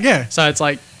every day. Yeah. So it's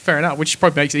like fair enough, which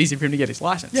probably makes it easy for him to get his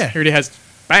license. Yeah. He already has,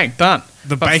 bang, done.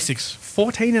 The basics.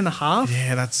 14 and a half?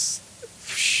 Yeah, that's.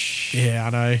 Yeah, I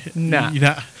know.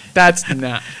 Nah. That's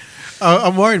nah.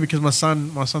 I'm worried because my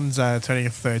son's turning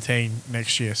 13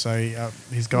 next year, so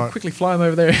he's got. We'll quickly fly him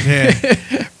over there.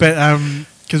 Yeah, but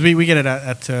because we get it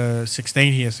at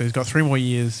 16 here, so he's got 3 more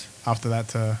years after that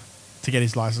to get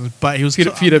his license. But he was for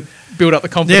you to build up the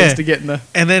confidence to get in the.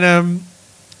 And then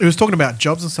he was talking about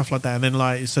jobs and stuff like that, and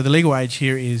then so the legal age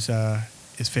here is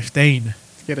 15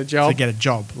 to get a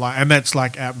job. And that's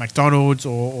like at McDonald's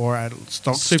or at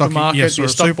supermarket,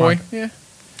 stock boy. Yeah.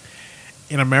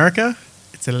 In America,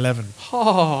 it's 11.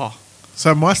 Oh.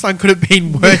 So my son could have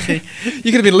been working. You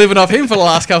could have been living off him for the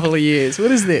last couple of years.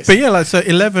 What is this? But yeah, so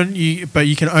 11, but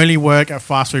you can only work at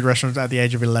fast food restaurants at the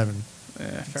age of 11.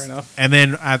 Yeah, fair enough. And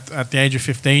then at the age of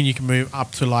 15, you can move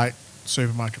up to like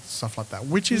supermarkets and stuff like that,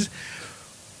 which is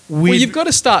weird. Well, you've got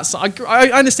to start. I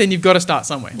understand you've got to start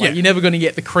somewhere. Like, you're never going to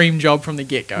get the cream job from the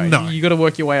get go. No, you got to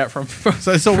work your way up from.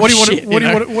 So what do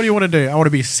you want to do? I want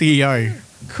to be CEO.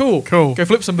 Cool. Go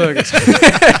flip some burgers.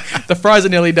 The fries are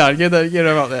nearly done. Get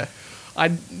them up there.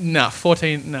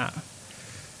 14. Nah.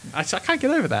 I can't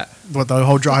get over that. What, the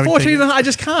whole driving 14 thing? I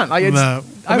just can't. Like, I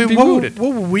I'm mean, bewildered.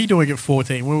 what were we doing at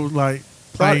 14? We were like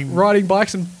playing riding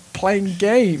bikes and playing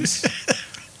games.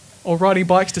 Or riding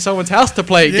bikes to someone's house to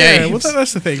play games. Well,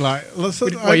 that's the thing. Like, you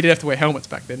didn't have to wear helmets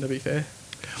back then, to be fair.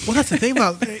 Well, that's the thing.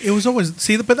 Like, it was always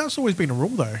but that's always been a rule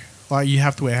though. Like, you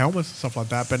have to wear helmets and stuff like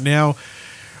that. But now,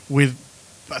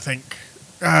 I think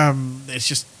it's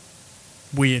just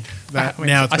weird that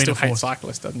now it's I been still hate enforced.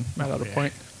 cyclists. Doesn't matter the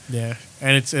point. Yeah,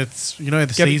 and it's the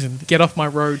season. Get off my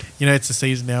road. It's the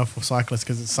season now for cyclists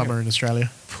because it's summer in Australia.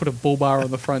 Put a bull bar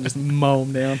on the front, just mow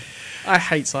them down. I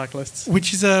hate cyclists.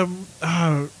 Which is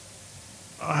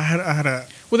I had a.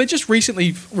 Well, they just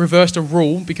recently reversed a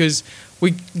rule because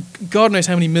God knows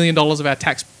how many $1 million of our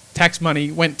tax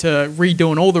money went to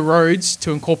redoing all the roads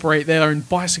to incorporate their own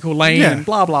bicycle lane and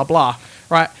blah blah blah.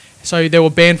 Right, so they were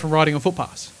banned from riding on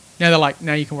footpaths. Now they're like,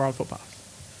 now you can ride on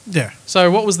footpaths. Yeah. So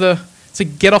what was to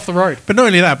get off the road? But not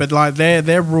only that, but like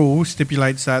their rule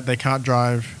stipulates that they can't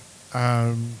drive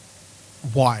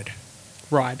wide.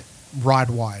 Ride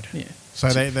wide. Yeah. So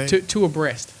they two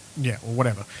abreast. Yeah, or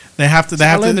whatever. They have to.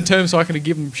 I learned the term so I can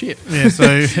give them shit. Yeah.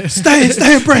 So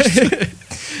stay abreast.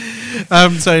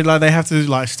 So like they have to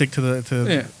like stick to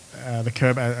the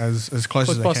curb as close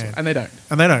as they possible, can, and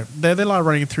they don't. They're like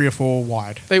running 3 or 4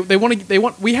 wide.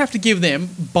 We have to give them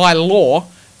by law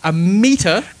a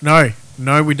meter. No,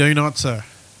 we do not, sir.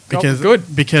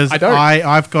 Because I don't.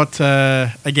 I've got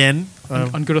again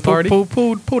on good authority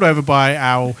pulled over by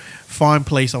our fine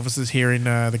police officers here in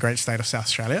the great state of South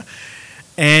Australia,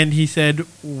 and he said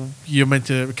you're meant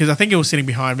to, because I think he was sitting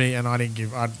behind me and I didn't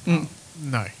give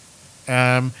no,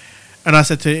 and I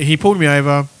said he pulled me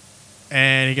over,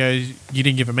 and he goes, you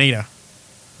didn't give a meter.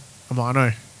 I'm like, I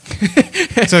know.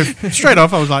 So straight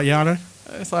off I was like, yeah, I know.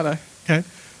 Yes, I know. Okay,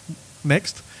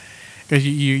 next. Because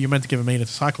you're meant to give a meter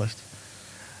to cyclists.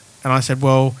 And I said,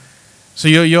 well, so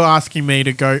you're asking me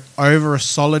to go over a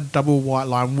solid double white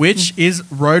line, which is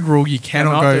road rule. You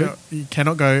cannot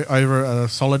go over a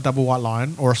solid double white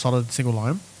line or a solid single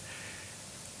line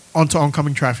onto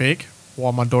oncoming traffic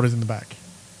while my daughter's in the back.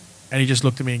 And he just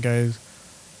looked at me and goes,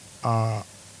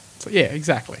 So, yeah,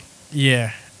 exactly.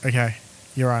 Yeah. Okay.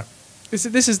 You're right. This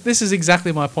is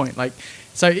exactly my point. Like,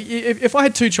 so if I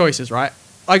had two choices, right?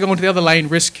 I go into the other lane,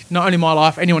 risk not only my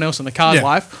life, anyone else in the car's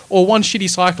life, or one shitty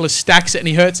cyclist stacks it and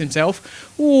he hurts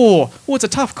himself. Oh, it's a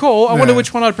tough call. I wonder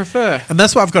which one I'd prefer. And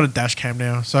that's why I've got a dash cam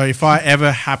now. So if I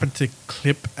ever happen to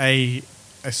clip a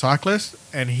cyclist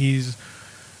and he's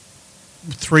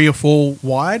 3 or 4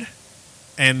 wide,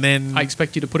 and then I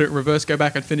expect you to put it in reverse, go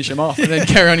back and finish him off, and then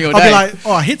carry on your day. I'll be like,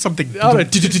 I hit something. I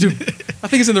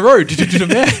think it's in the road.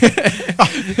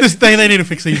 They need to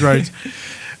fix these roads.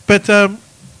 But the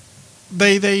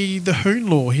hoon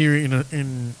law here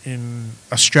in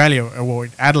Australia, or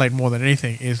Adelaide more than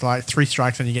anything, is like 3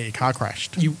 strikes and you get your car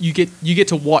crashed. You get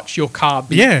to watch your car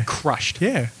be crushed.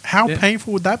 Yeah. How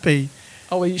painful would that be?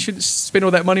 Oh, well, you shouldn't spend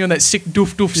all that money on that sick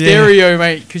doof stereo,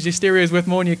 mate, because your stereo is worth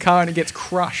more than your car and it gets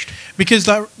crushed. Because,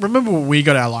 like, remember when we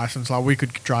got our license, like, we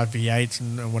could drive V8s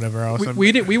and whatever else.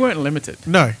 We weren't limited.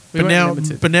 No. We weren't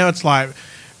limited. But now it's like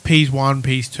Ps1,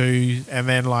 Ps2, and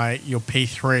then, like, your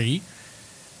P3,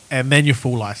 and then your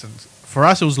full license. For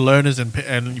us, it was learners and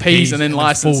Ps and then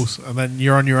license. Fulls, and then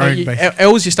you're on your own, basically.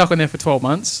 Ls, you're stuck on there for 12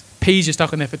 months. Ps, you're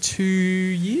stuck on there for 2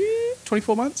 years?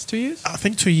 24 months? 2 years? I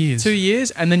think 2 years. 2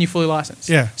 years, and then you're fully licensed.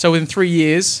 Yeah. So within 3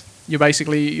 years, you're a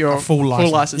full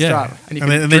licensed driver. And you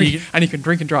can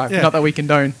drink and drive. Yeah. Not that we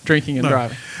condone drinking and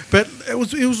driving. But it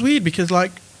was weird because,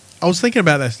 like, I was thinking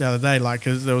about this the other day, like,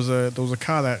 because there was a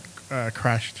car that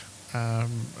crashed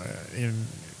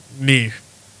near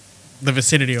the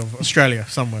vicinity of Australia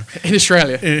somewhere. In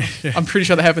Australia. Yeah. I'm pretty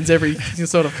sure that happens every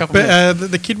sort of couple of years.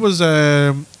 But the kid was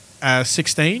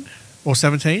 16 or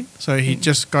 17, so he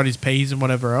just got his Ps and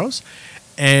whatever else,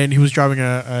 and he was driving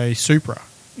a Supra.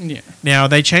 Yeah. Now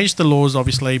they changed the laws,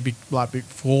 obviously,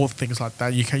 before things like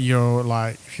that. You're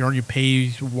like, if you're on your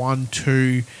Ps 1,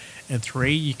 2, and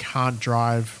 3, you can't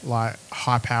drive like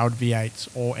high-powered V8s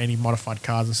or any modified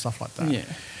cars and stuff like that. Yeah.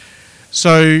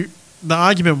 So the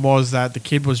argument was that the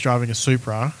kid was driving a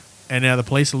Supra, and now the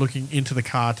police are looking into the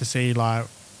car to see like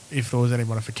if there was any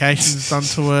modifications done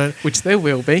to it. Which there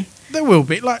will be. There will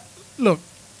be. Like, look,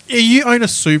 if you own a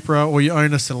Supra or you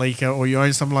own a Celica or you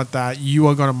own something like that, you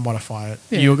are going to modify it.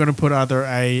 Yeah. You're going to put either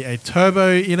a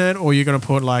turbo in it or you're going to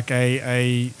put like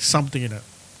a something in it.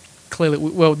 Clearly,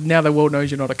 well, now the world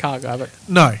knows you're not a car guy, but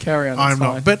no, carry on. I'm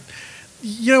not. But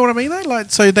you know what I mean, though?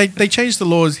 Like, so they changed the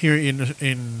laws here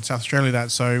in South Australia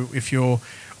that so if you're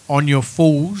on your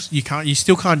fulls, you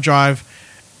still can't drive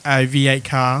a V8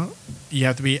 car. You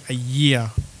have to be a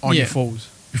year on your fulls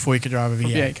before you can drive a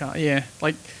V8 car. Yeah,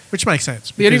 like which makes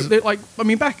sense.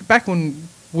 Back when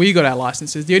we got our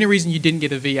licenses, the only reason you didn't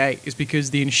get a V8 is because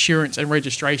the insurance and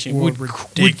registration would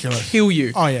kill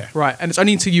you. Oh yeah, right. And it's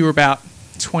only until you were about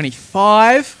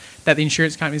 25 that the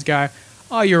insurance companies go,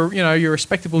 oh, you're a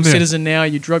respectable citizen now.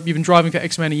 You've been driving for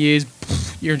X amount of years.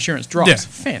 Your insurance drops. Yeah.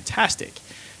 Fantastic.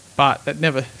 But that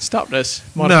never stopped us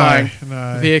modifying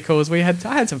vehicles. I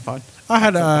had some fun. I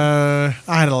had a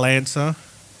Lancer,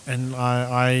 and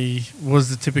I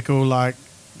was the typical like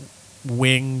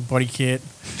wing body kit.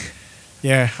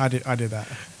 Yeah, I did that.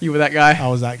 You were that guy. I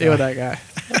was that guy. You were that guy.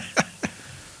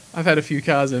 I've had a few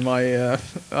cars in my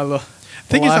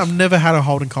thing is, I've never had a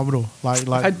Holden Commodore. Like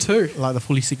I've had 2, like the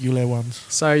fully sick ULE ones.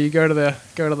 So you go to the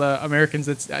Americans.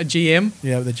 That's a GM.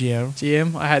 Yeah, the GM.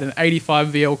 GM. I had an 85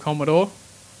 VL Commodore,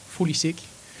 fully sick.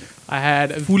 I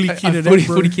had fully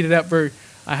kitted out brew.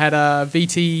 I had a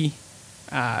VT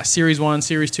Series 1,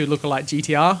 Series 2 lookalike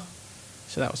GTR,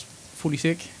 so that was fully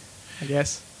sick, I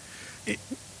guess.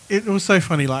 It was so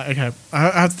funny. Like, okay, I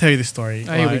have to tell you this story.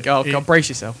 Oh, here we go. God, brace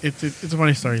yourself. It's a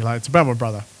funny story. Like, it's about my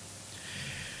brother.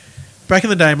 Back in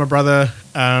the day, my brother,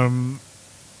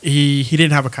 he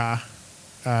didn't have a car,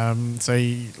 so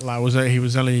it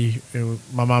was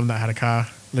my mum that had a car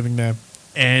living there,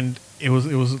 and it was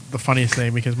the funniest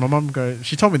thing because my mum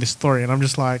she told me this story, and I'm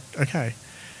just like, okay,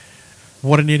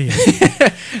 what an idiot.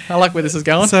 I like where this is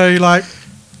going. So like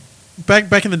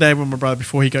back in the day when my brother,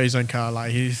 before he got his own car,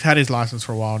 like he's had his license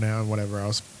for a while now and whatever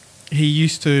else, he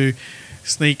used to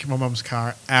sneak my mum's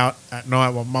car out at night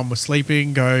while mum was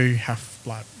sleeping, go have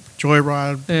like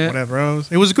joyride, whatever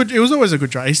else. It was always a good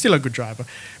driver. He's still a good driver,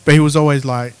 but he was always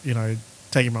like,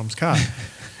 taking mum's car.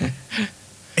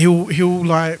 he'll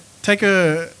like take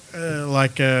an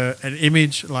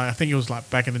image, like I think it was like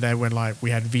back in the day when like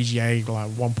we had VGA like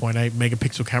 1.8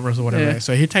 megapixel cameras or whatever. Yeah.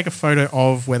 So he'd take a photo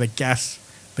of where the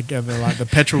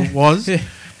petrol was,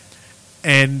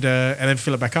 and then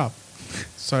fill it back up.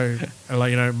 So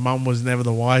like mum was never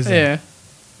the wiser. Yeah,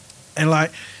 and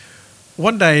like.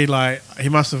 One day, like he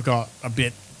must have got a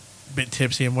bit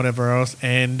tipsy and whatever else,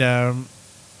 and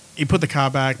he put the car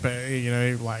back, but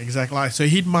like exactly like so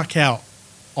he'd muck out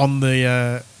on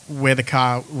the where the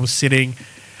car was sitting,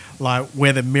 like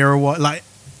where the mirror was, like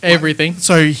everything.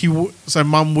 So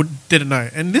Mum didn't know,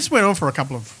 and this went on for a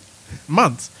couple of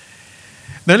months.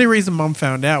 The only reason Mum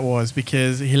found out was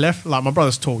because he left. Like my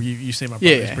brother's tall. You see my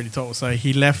brother is pretty tall, so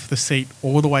he left the seat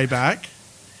all the way back.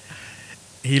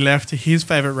 He left his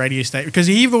favorite radio station because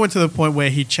he even went to the point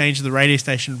where he changed the radio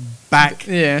station back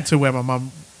to where my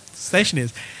mum's station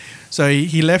is. So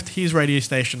he left his radio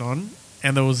station on,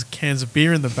 and there was cans of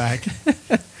beer in the back.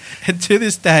 And to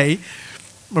this day,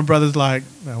 my brother's like,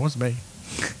 "No, it wasn't me,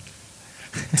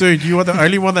 dude. You are the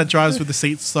only one that drives with the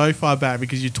seat so far back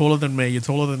because you're taller than me. You're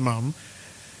taller than Mum."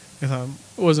 It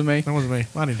wasn't me. That wasn't me.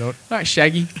 I didn't do it. Right,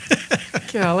 Shaggy.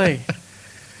 Golly.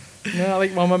 No, I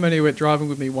think my mum only went driving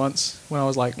with me once when I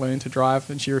was like learning to drive,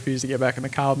 and she refused to get back in the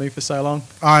car with me for so long.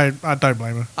 I don't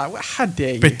blame her. How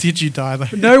dare you? But did you die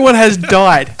though? No one has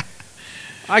died.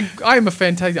 I am a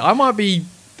fantastic. I might be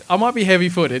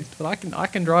heavy-footed, but I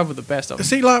can drive with the best of them.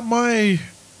 See, like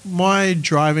my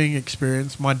driving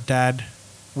experience, my dad,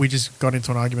 we just got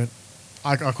into an argument.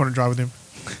 I couldn't drive with him.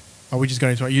 We just got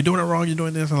into it. You're doing it wrong. You're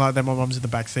doing this, and like then my mum's in the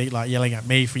back seat, like yelling at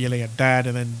me for yelling at dad,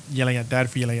 and then yelling at dad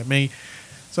for yelling at me.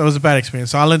 So it was a bad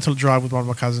experience. So I learned to drive with one of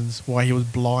my cousins while he was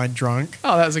blind drunk.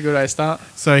 Oh, that's a good way to start.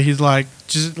 So he's like,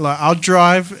 just like I'll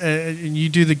drive and you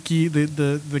do the gear,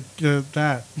 the gear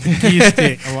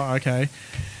stick. I'm like, okay.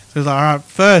 So he's like, all right,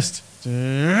 first.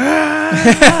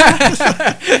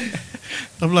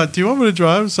 I'm like, do you want me to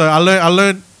drive? So I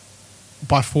learned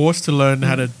by force to learn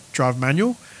how to drive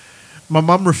manual. My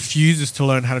mum refuses to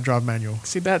learn how to drive manual.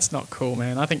 See, that's not cool,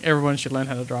 man. I think everyone should learn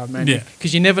how to drive manual.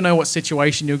 Because you never know what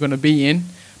situation you're going to be in.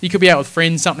 You could be out with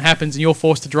friends, something happens, and you're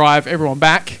forced to drive everyone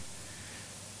back.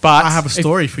 But I have a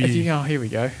story for you. Oh, here we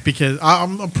go. Because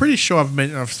I'm pretty sure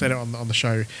I've said it on the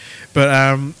show. But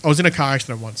I was in a car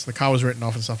accident once. The car was written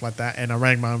off and stuff like that. And I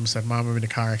rang Mum and said, Mum, I'm in a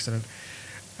car accident.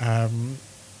 And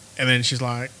then she's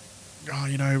like, oh,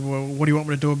 well, what do you want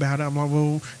me to do about it? I'm like,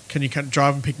 well, can you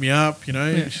drive and pick me up?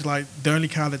 Yeah. She's like, the only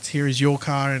car that's here is your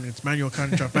car and it's manual.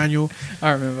 Can't drive manual.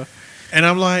 I remember. And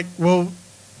I'm like, well,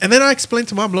 and then I explained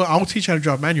to Mum, look, I'll teach you how to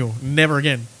drive manual. Never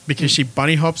again. Because she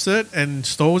bunny hops it and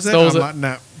stalls it. I'm like,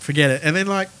 nah, forget it. And then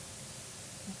like,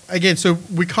 again, so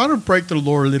we kind of break the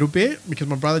law a little bit because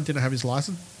my brother didn't have his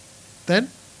license then.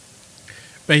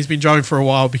 But he's been driving for a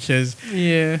while because...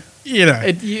 Yeah.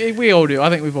 We all do. I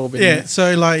think we've all been there.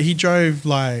 So like he drove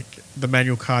like the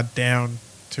manual car down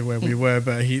to where we were,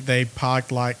 but they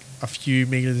parked like a few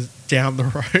meters down the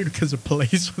road because the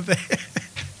police were there.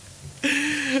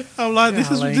 I'm like,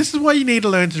 this is why you need to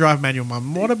learn to drive manual,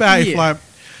 Mum. What about if like,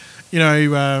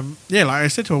 like I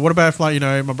said to her, what about if like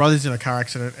my brother's in a car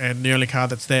accident and the only car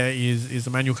that's there is the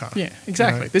manual car? Yeah,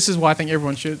 exactly. This is why I think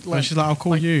everyone should learn. And she's like, I'll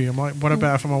call you. I'm like, what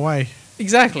about if I'm away?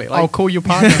 Exactly. Like, I'll call your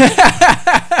partner.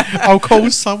 I'll call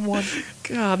someone.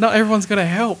 God, not everyone's gonna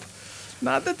help.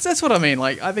 No, that's what I mean.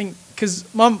 Like, I think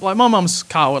because my mum's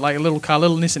car, like a little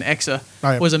Nissan Exa,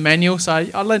 was a manual. So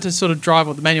I learned to sort of drive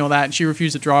with the manual of that, and she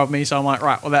refused to drive with me. So I'm like,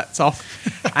 right, well that's off.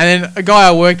 And then a guy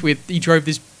I worked with, he drove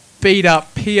this beat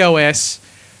up POS,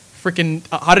 freaking,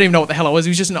 I don't even know what the hell it was. It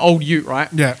was just an old Ute, right?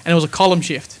 Yeah. And it was a column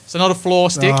shift, so not a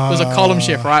floor stick. It was a column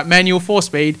shift, right? Manual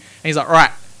 4-speed. And he's like,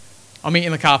 right, I'll meet you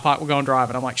in the car park. We'll go and drive.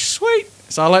 And I'm like, sweet.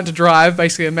 So I learned to drive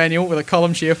basically a manual with a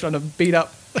column shift on a beat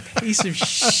up piece of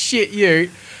shit Ute.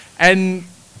 And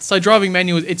so driving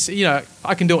manual, it's,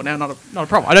 I can do it now, not a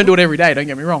problem. I don't do it every day, don't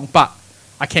get me wrong, but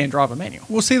I can drive a manual.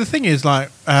 Well, see, the thing is, like,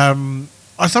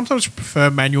 I sometimes prefer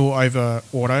manual over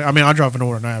auto. I mean, I drive an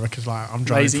auto now because, like, I'm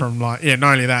driving from, like,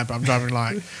 not only that, but I'm driving,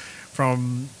 like,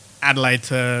 from Adelaide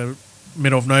to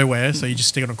middle of nowhere. So you just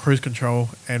stick on a cruise control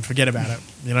and forget about it,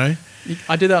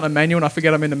 I did that on a manual and I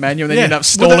forget I'm in the manual and then you end up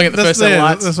stalling at the first set of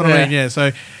lights. That's what I mean,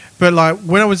 So, but like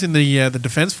when I was in the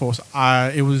Defence Force,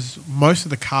 it was most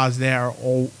of the cars there are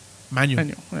all manual.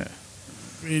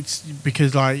 It's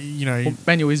because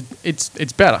manual is it's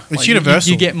better. It's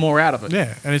universal. You get more out of it.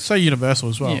 Yeah, and it's so universal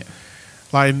as well. Yeah.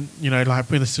 Like like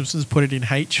when the Simpsons put it in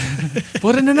H.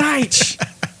 Put it in H.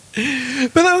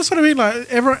 But that's what I mean.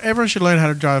 Like everyone should learn how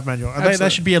to drive manual. I think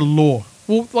that should be a law.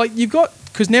 Well, like you've got,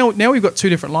 because now we've got 2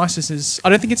 different licenses. I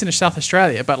don't think it's in South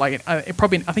Australia, but like I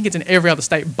think it's in every other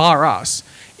state bar us.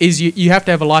 Is you have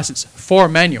to have a license for a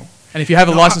manual, and if you have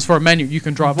a license for a manual, you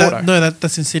can drive auto. No,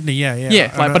 that's in Sydney.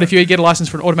 Yeah. But if you get a license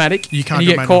for an automatic, you can't. And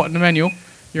you get caught in a manual,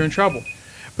 you're in trouble.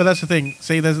 But that's the thing.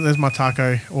 See, there's my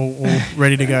taco all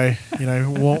ready to go.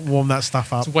 Warm that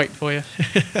stuff up. Just wait for you.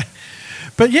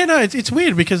 But yeah, no, it's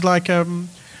weird because like in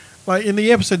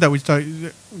the episode that we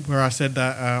started, where I said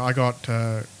that I got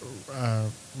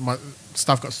my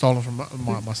stuff got stolen from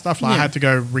my stuff. Like I had to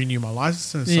go renew my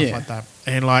license and stuff like that.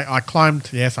 And like I climbed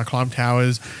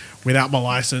towers without my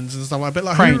license and stuff like that.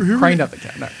 But like who craned up the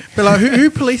cat. No. But like who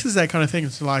polices that kind of thing?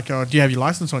 It's like, do you have your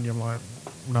license on you? I'm like,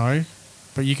 no,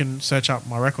 but you can search up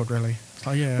my record. Really? It's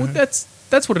like, yeah. Well,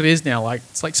 that's what it is now. Like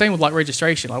it's like same with like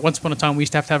registration. Like once upon a time, we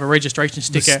used to have a registration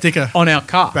sticker on our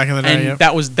car back in the day, and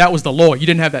that was the law. You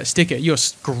didn't have that sticker, you're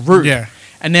screwed. Yeah.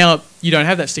 And now you don't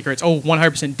have that sticker. It's all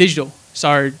 100% digital.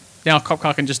 So now a cop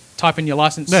car can just type in your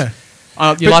license,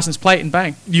 license plate, and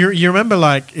bang. You remember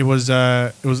like it was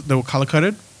they were color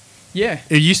coded. Yeah.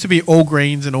 It used to be all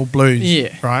greens and all blues.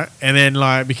 Yeah. Right. And then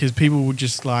like because people would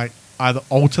just like either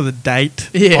alter the date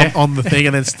on the thing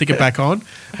and then stick it back on.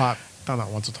 Like done that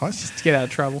once or twice just to get out of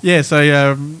trouble. Yeah. So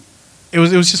it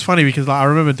was just funny because like I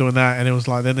remember doing that and it was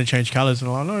like then they changed colors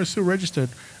and I'm like no, it's still registered.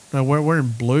 No, we're in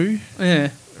blue. Yeah.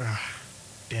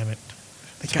 Damn it.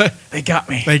 They got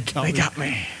me. They got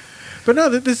me. But no,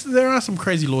 there are some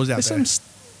crazy laws out there. There's some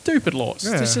stupid laws.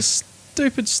 Yeah. There's just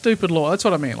stupid law. That's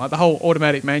what I mean. Like the whole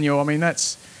automatic manual. I mean,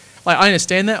 that's like I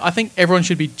understand that. I think everyone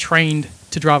should be trained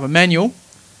to drive a manual,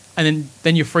 and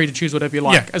then you're free to choose whatever you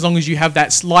like, as long as you have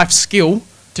that life skill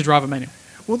to drive a manual.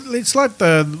 Well, it's like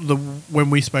the when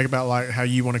we spoke about like how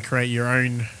you want to create your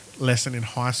own lesson in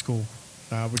high school.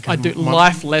 I do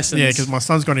life lessons. Yeah, because my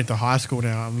son's gone into high school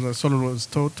now. I sort of was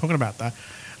talking about that,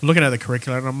 looking at the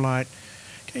curriculum, and I'm like,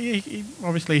 okay,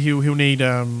 obviously he'll need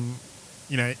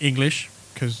English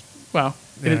because we're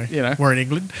in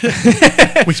England.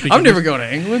 We speak. I'm never going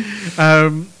to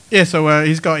England. So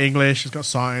he's got English, he's got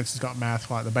science, he's got math,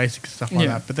 like the basic stuff like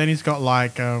that. But then he's got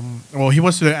like, he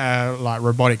wants to do like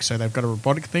robotics, so they've got a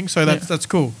robotic thing. So that's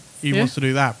cool. He wants to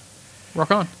do that.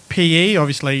 Rock on. PE,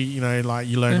 obviously, like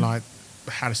you learn like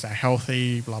how to stay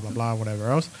healthy, blah blah blah, whatever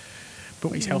else. But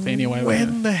he's healthy anyway.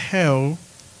 When the hell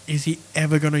is he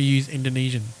ever going to use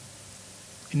Indonesian?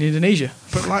 In Indonesia.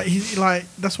 But like he's like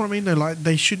that's what I mean though. Like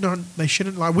they shouldn't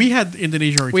like we had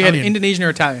Indonesian or Italian. We had Indonesian or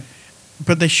Italian.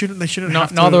 But they shouldn't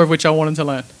have neither of which I wanted to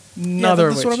learn. Neither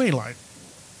of which. That's what I mean. Like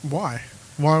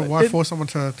why force someone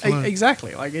to learn?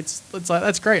 Exactly. Like it's like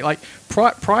that's great. Like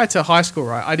prior to high school,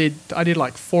 right? I did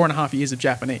like 4.5 years of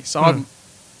Japanese. So I'm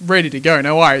ready to go,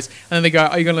 no worries. And then they go,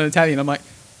 "Are you going to learn Italian?" I'm like,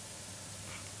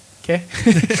 "Okay."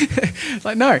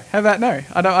 Like, no. How about no?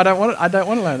 I don't want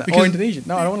to learn that. Or Indonesian.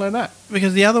 No, I don't want to learn that.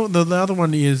 Because the other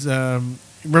one is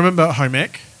remember home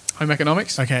ec? Home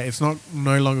economics. Okay, it's no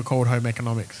longer called home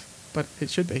economics, but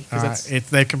it should be.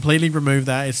 They've completely removed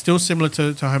that. It's still similar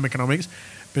to home economics,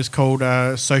 but it's called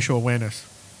social awareness.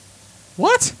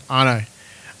 What? I know.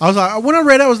 I was like, when I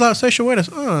read it, I was like, social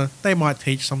awareness. They might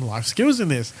teach some life skills in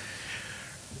this.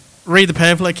 Read the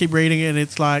pamphlet, keep reading it, and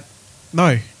it's like,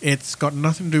 no, it's got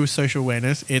nothing to do with social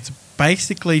awareness. It's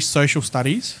basically social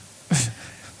studies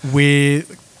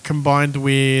combined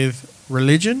with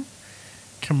religion,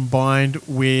 combined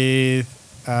with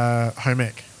home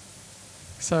ec.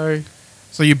 So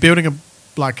you're building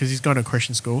because he's going to a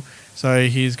Christian school, so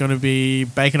he's going to be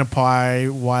baking a pie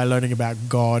while learning about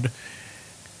God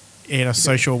in a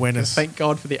social awareness. Thank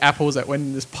God for the apples that went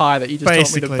in this pie that you just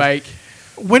taught me to bake.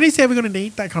 When is he ever going to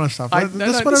need that kind of stuff?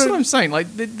 That's what I'm saying. Like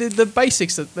the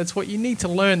basics, that's what you need to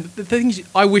learn. The things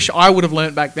I wish I would have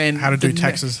learned back then. How to do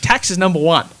taxes. Taxes, number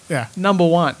one. Yeah. Number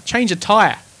one. Change a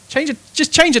tire.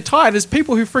 Just change a tire. There's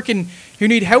people who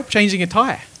need help changing a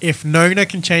tire. If Nona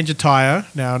can change a tire,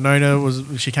 now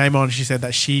she came on, she said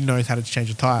that she knows how to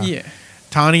change a tire. Yeah.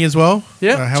 Tani as well.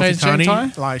 Yeah. Healthy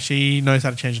Tani. Like she knows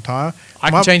how to change a tire. I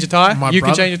can change a tire. You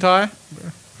can change a tire.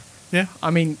 Yeah.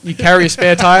 I mean, you carry a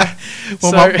spare tire.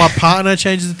 Well, my partner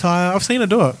changes the tire. I've seen her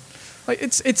do it. Like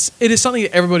it is something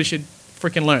that everybody should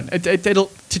freaking learn.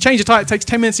 To change a tire, it takes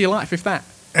 10 minutes of your life, if that.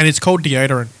 And it's called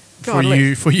deodorant for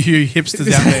you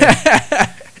hipsters out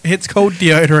there. It's called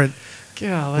deodorant.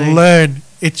 Golly. Learn.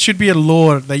 It should be a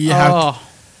law that you have.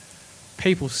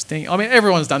 People stink. I mean,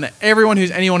 everyone's done that. Anyone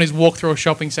who's walked through a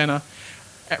shopping centre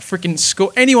at freaking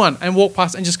school, anyone, and walked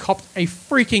past and just copped a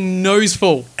freaking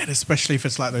noseful. And especially if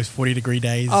it's like those 40-degree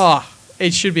days.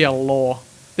 It should be a law.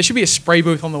 There should be a spray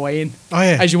booth on the way in. Oh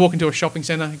yeah. As you walk into a shopping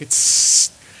centre,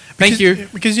 thank you.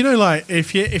 Because like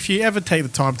if you ever take the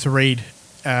time to read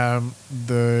as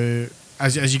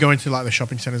you go into like the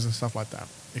shopping centres and stuff like that,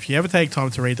 if you ever take time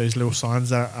to read those little signs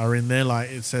that are in there, like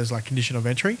it says like condition of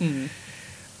entry,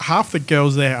 half the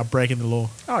girls there are breaking the law.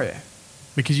 Oh yeah.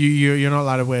 Because you're not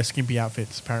allowed to wear skimpy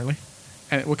outfits, apparently.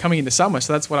 And we're coming into summer,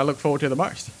 so that's what I look forward to the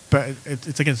most. But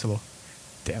it's against the law.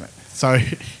 Damn it. So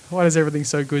why is everything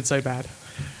so good, so bad?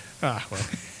 Well,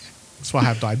 that's why I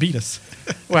have diabetes.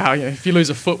 Well, yeah, if you lose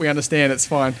a foot, we understand. It's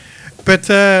fine. But,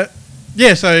 so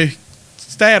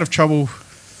stay out of trouble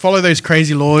follow those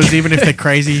crazy laws, even if they're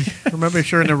crazy. Remember,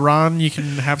 if you're in Iran, you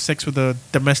can have sex with a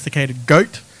domesticated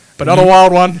goat. But not a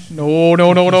wild one. No. As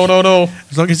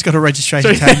long as it's got a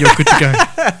registration tag, you're good to go.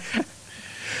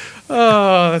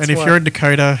 Oh, that's and if you're in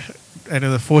Dakota and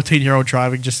a 14-year-old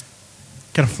driving, just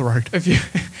get off the road. If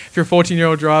you're a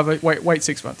 14-year-old driver, wait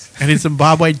 6 months. And in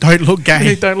Zimbabwe, don't look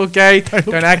gay. Don't look gay.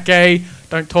 Don't act gay.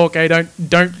 Don't talk gay.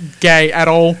 Don't gay at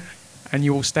all, and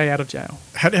you will stay out of jail.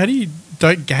 How do you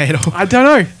don't gay at all? I don't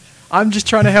know. I'm just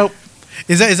trying to help.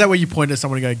 Is that where you point at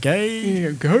someone and go gay?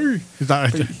 Yeah, go. Is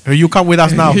that you come with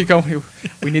us now?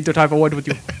 We need to have a word with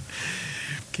you.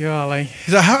 Golly.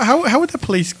 So how would the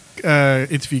police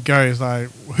interview go? It's like,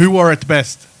 who wore it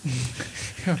best?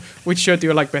 Which shirt do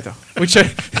you like better? Which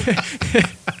shirt?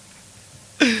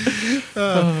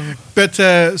 But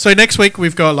so next week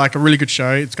we've got like a really good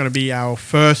show. It's going to be our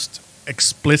first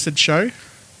explicit show.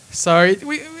 So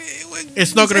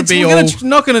it's not going to be We're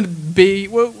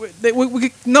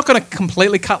not going to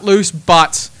completely cut loose,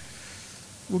 but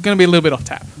we're going to be a little bit off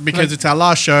tap because it's our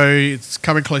last show. It's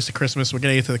coming close to Christmas. We're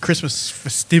getting into the Christmas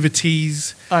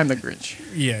festivities. I'm the Grinch.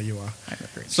 Yeah, you are. I'm the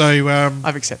Grinch. So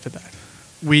I've accepted that.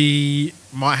 We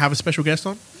might have a special guest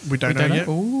on. We don't know yet.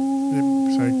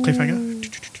 Ooh. So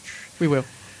cliffhanger. We will.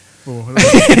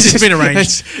 It's been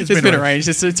arranged. It's been arranged.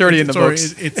 It's already in the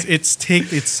books. It's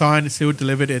ticked. It's signed. It's still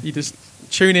delivered. You just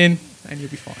tune in and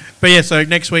you'll be fine. But yeah, so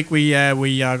next week we are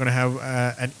going to have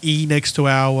an E next to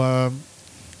our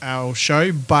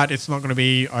show, but it's not going to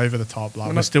be over the top.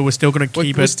 Like we're still going to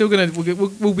keep it.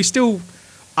 We'll be still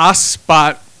us,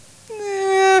 but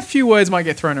a few words might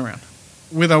get thrown around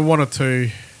with a one or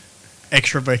two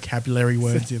extra vocabulary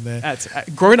words in there. That's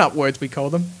grown-up words we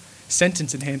call them.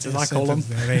 Sentence enhancers, I call them.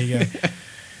 There you go.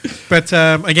 But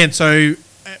again, so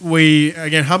we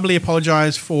humbly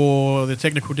apologise for the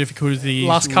technical difficulties.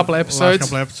 Last couple of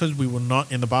episodes, we were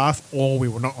not in the bath or we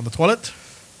were not on the toilet.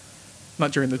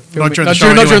 Not during the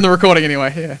filming, the recording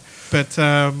anyway. Yeah. But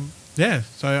yeah.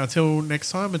 So until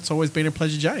next time, it's always been a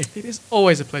pleasure, Jay. It is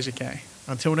always a pleasure, Kay.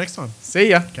 Until next time. See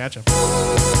ya. Catch ya.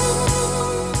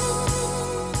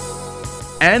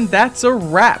 And that's a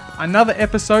wrap. Another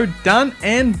episode done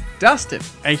and dusted.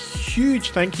 A huge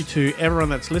thank you to everyone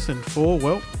that's listened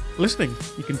for, listening.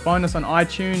 You can find us on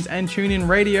iTunes and TuneIn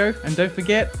Radio. And don't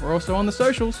forget, we're also on the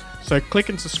socials. So click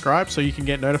and subscribe so you can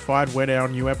get notified when our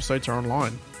new episodes are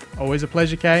online. Always a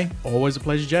pleasure, Kay. Always a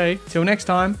pleasure, Jay. Till next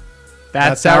time,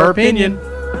 that's our opinion.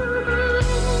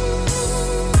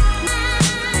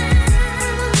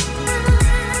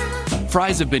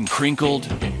 Fries have been crinkled,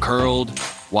 curled,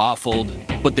 waffled,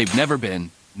 but they've never been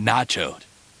nachoed.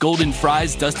 Golden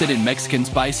fries dusted in Mexican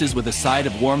spices with a side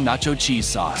of warm nacho cheese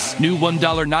sauce. New $1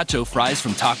 nacho fries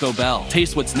from Taco Bell.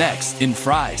 Taste what's next in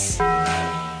fries.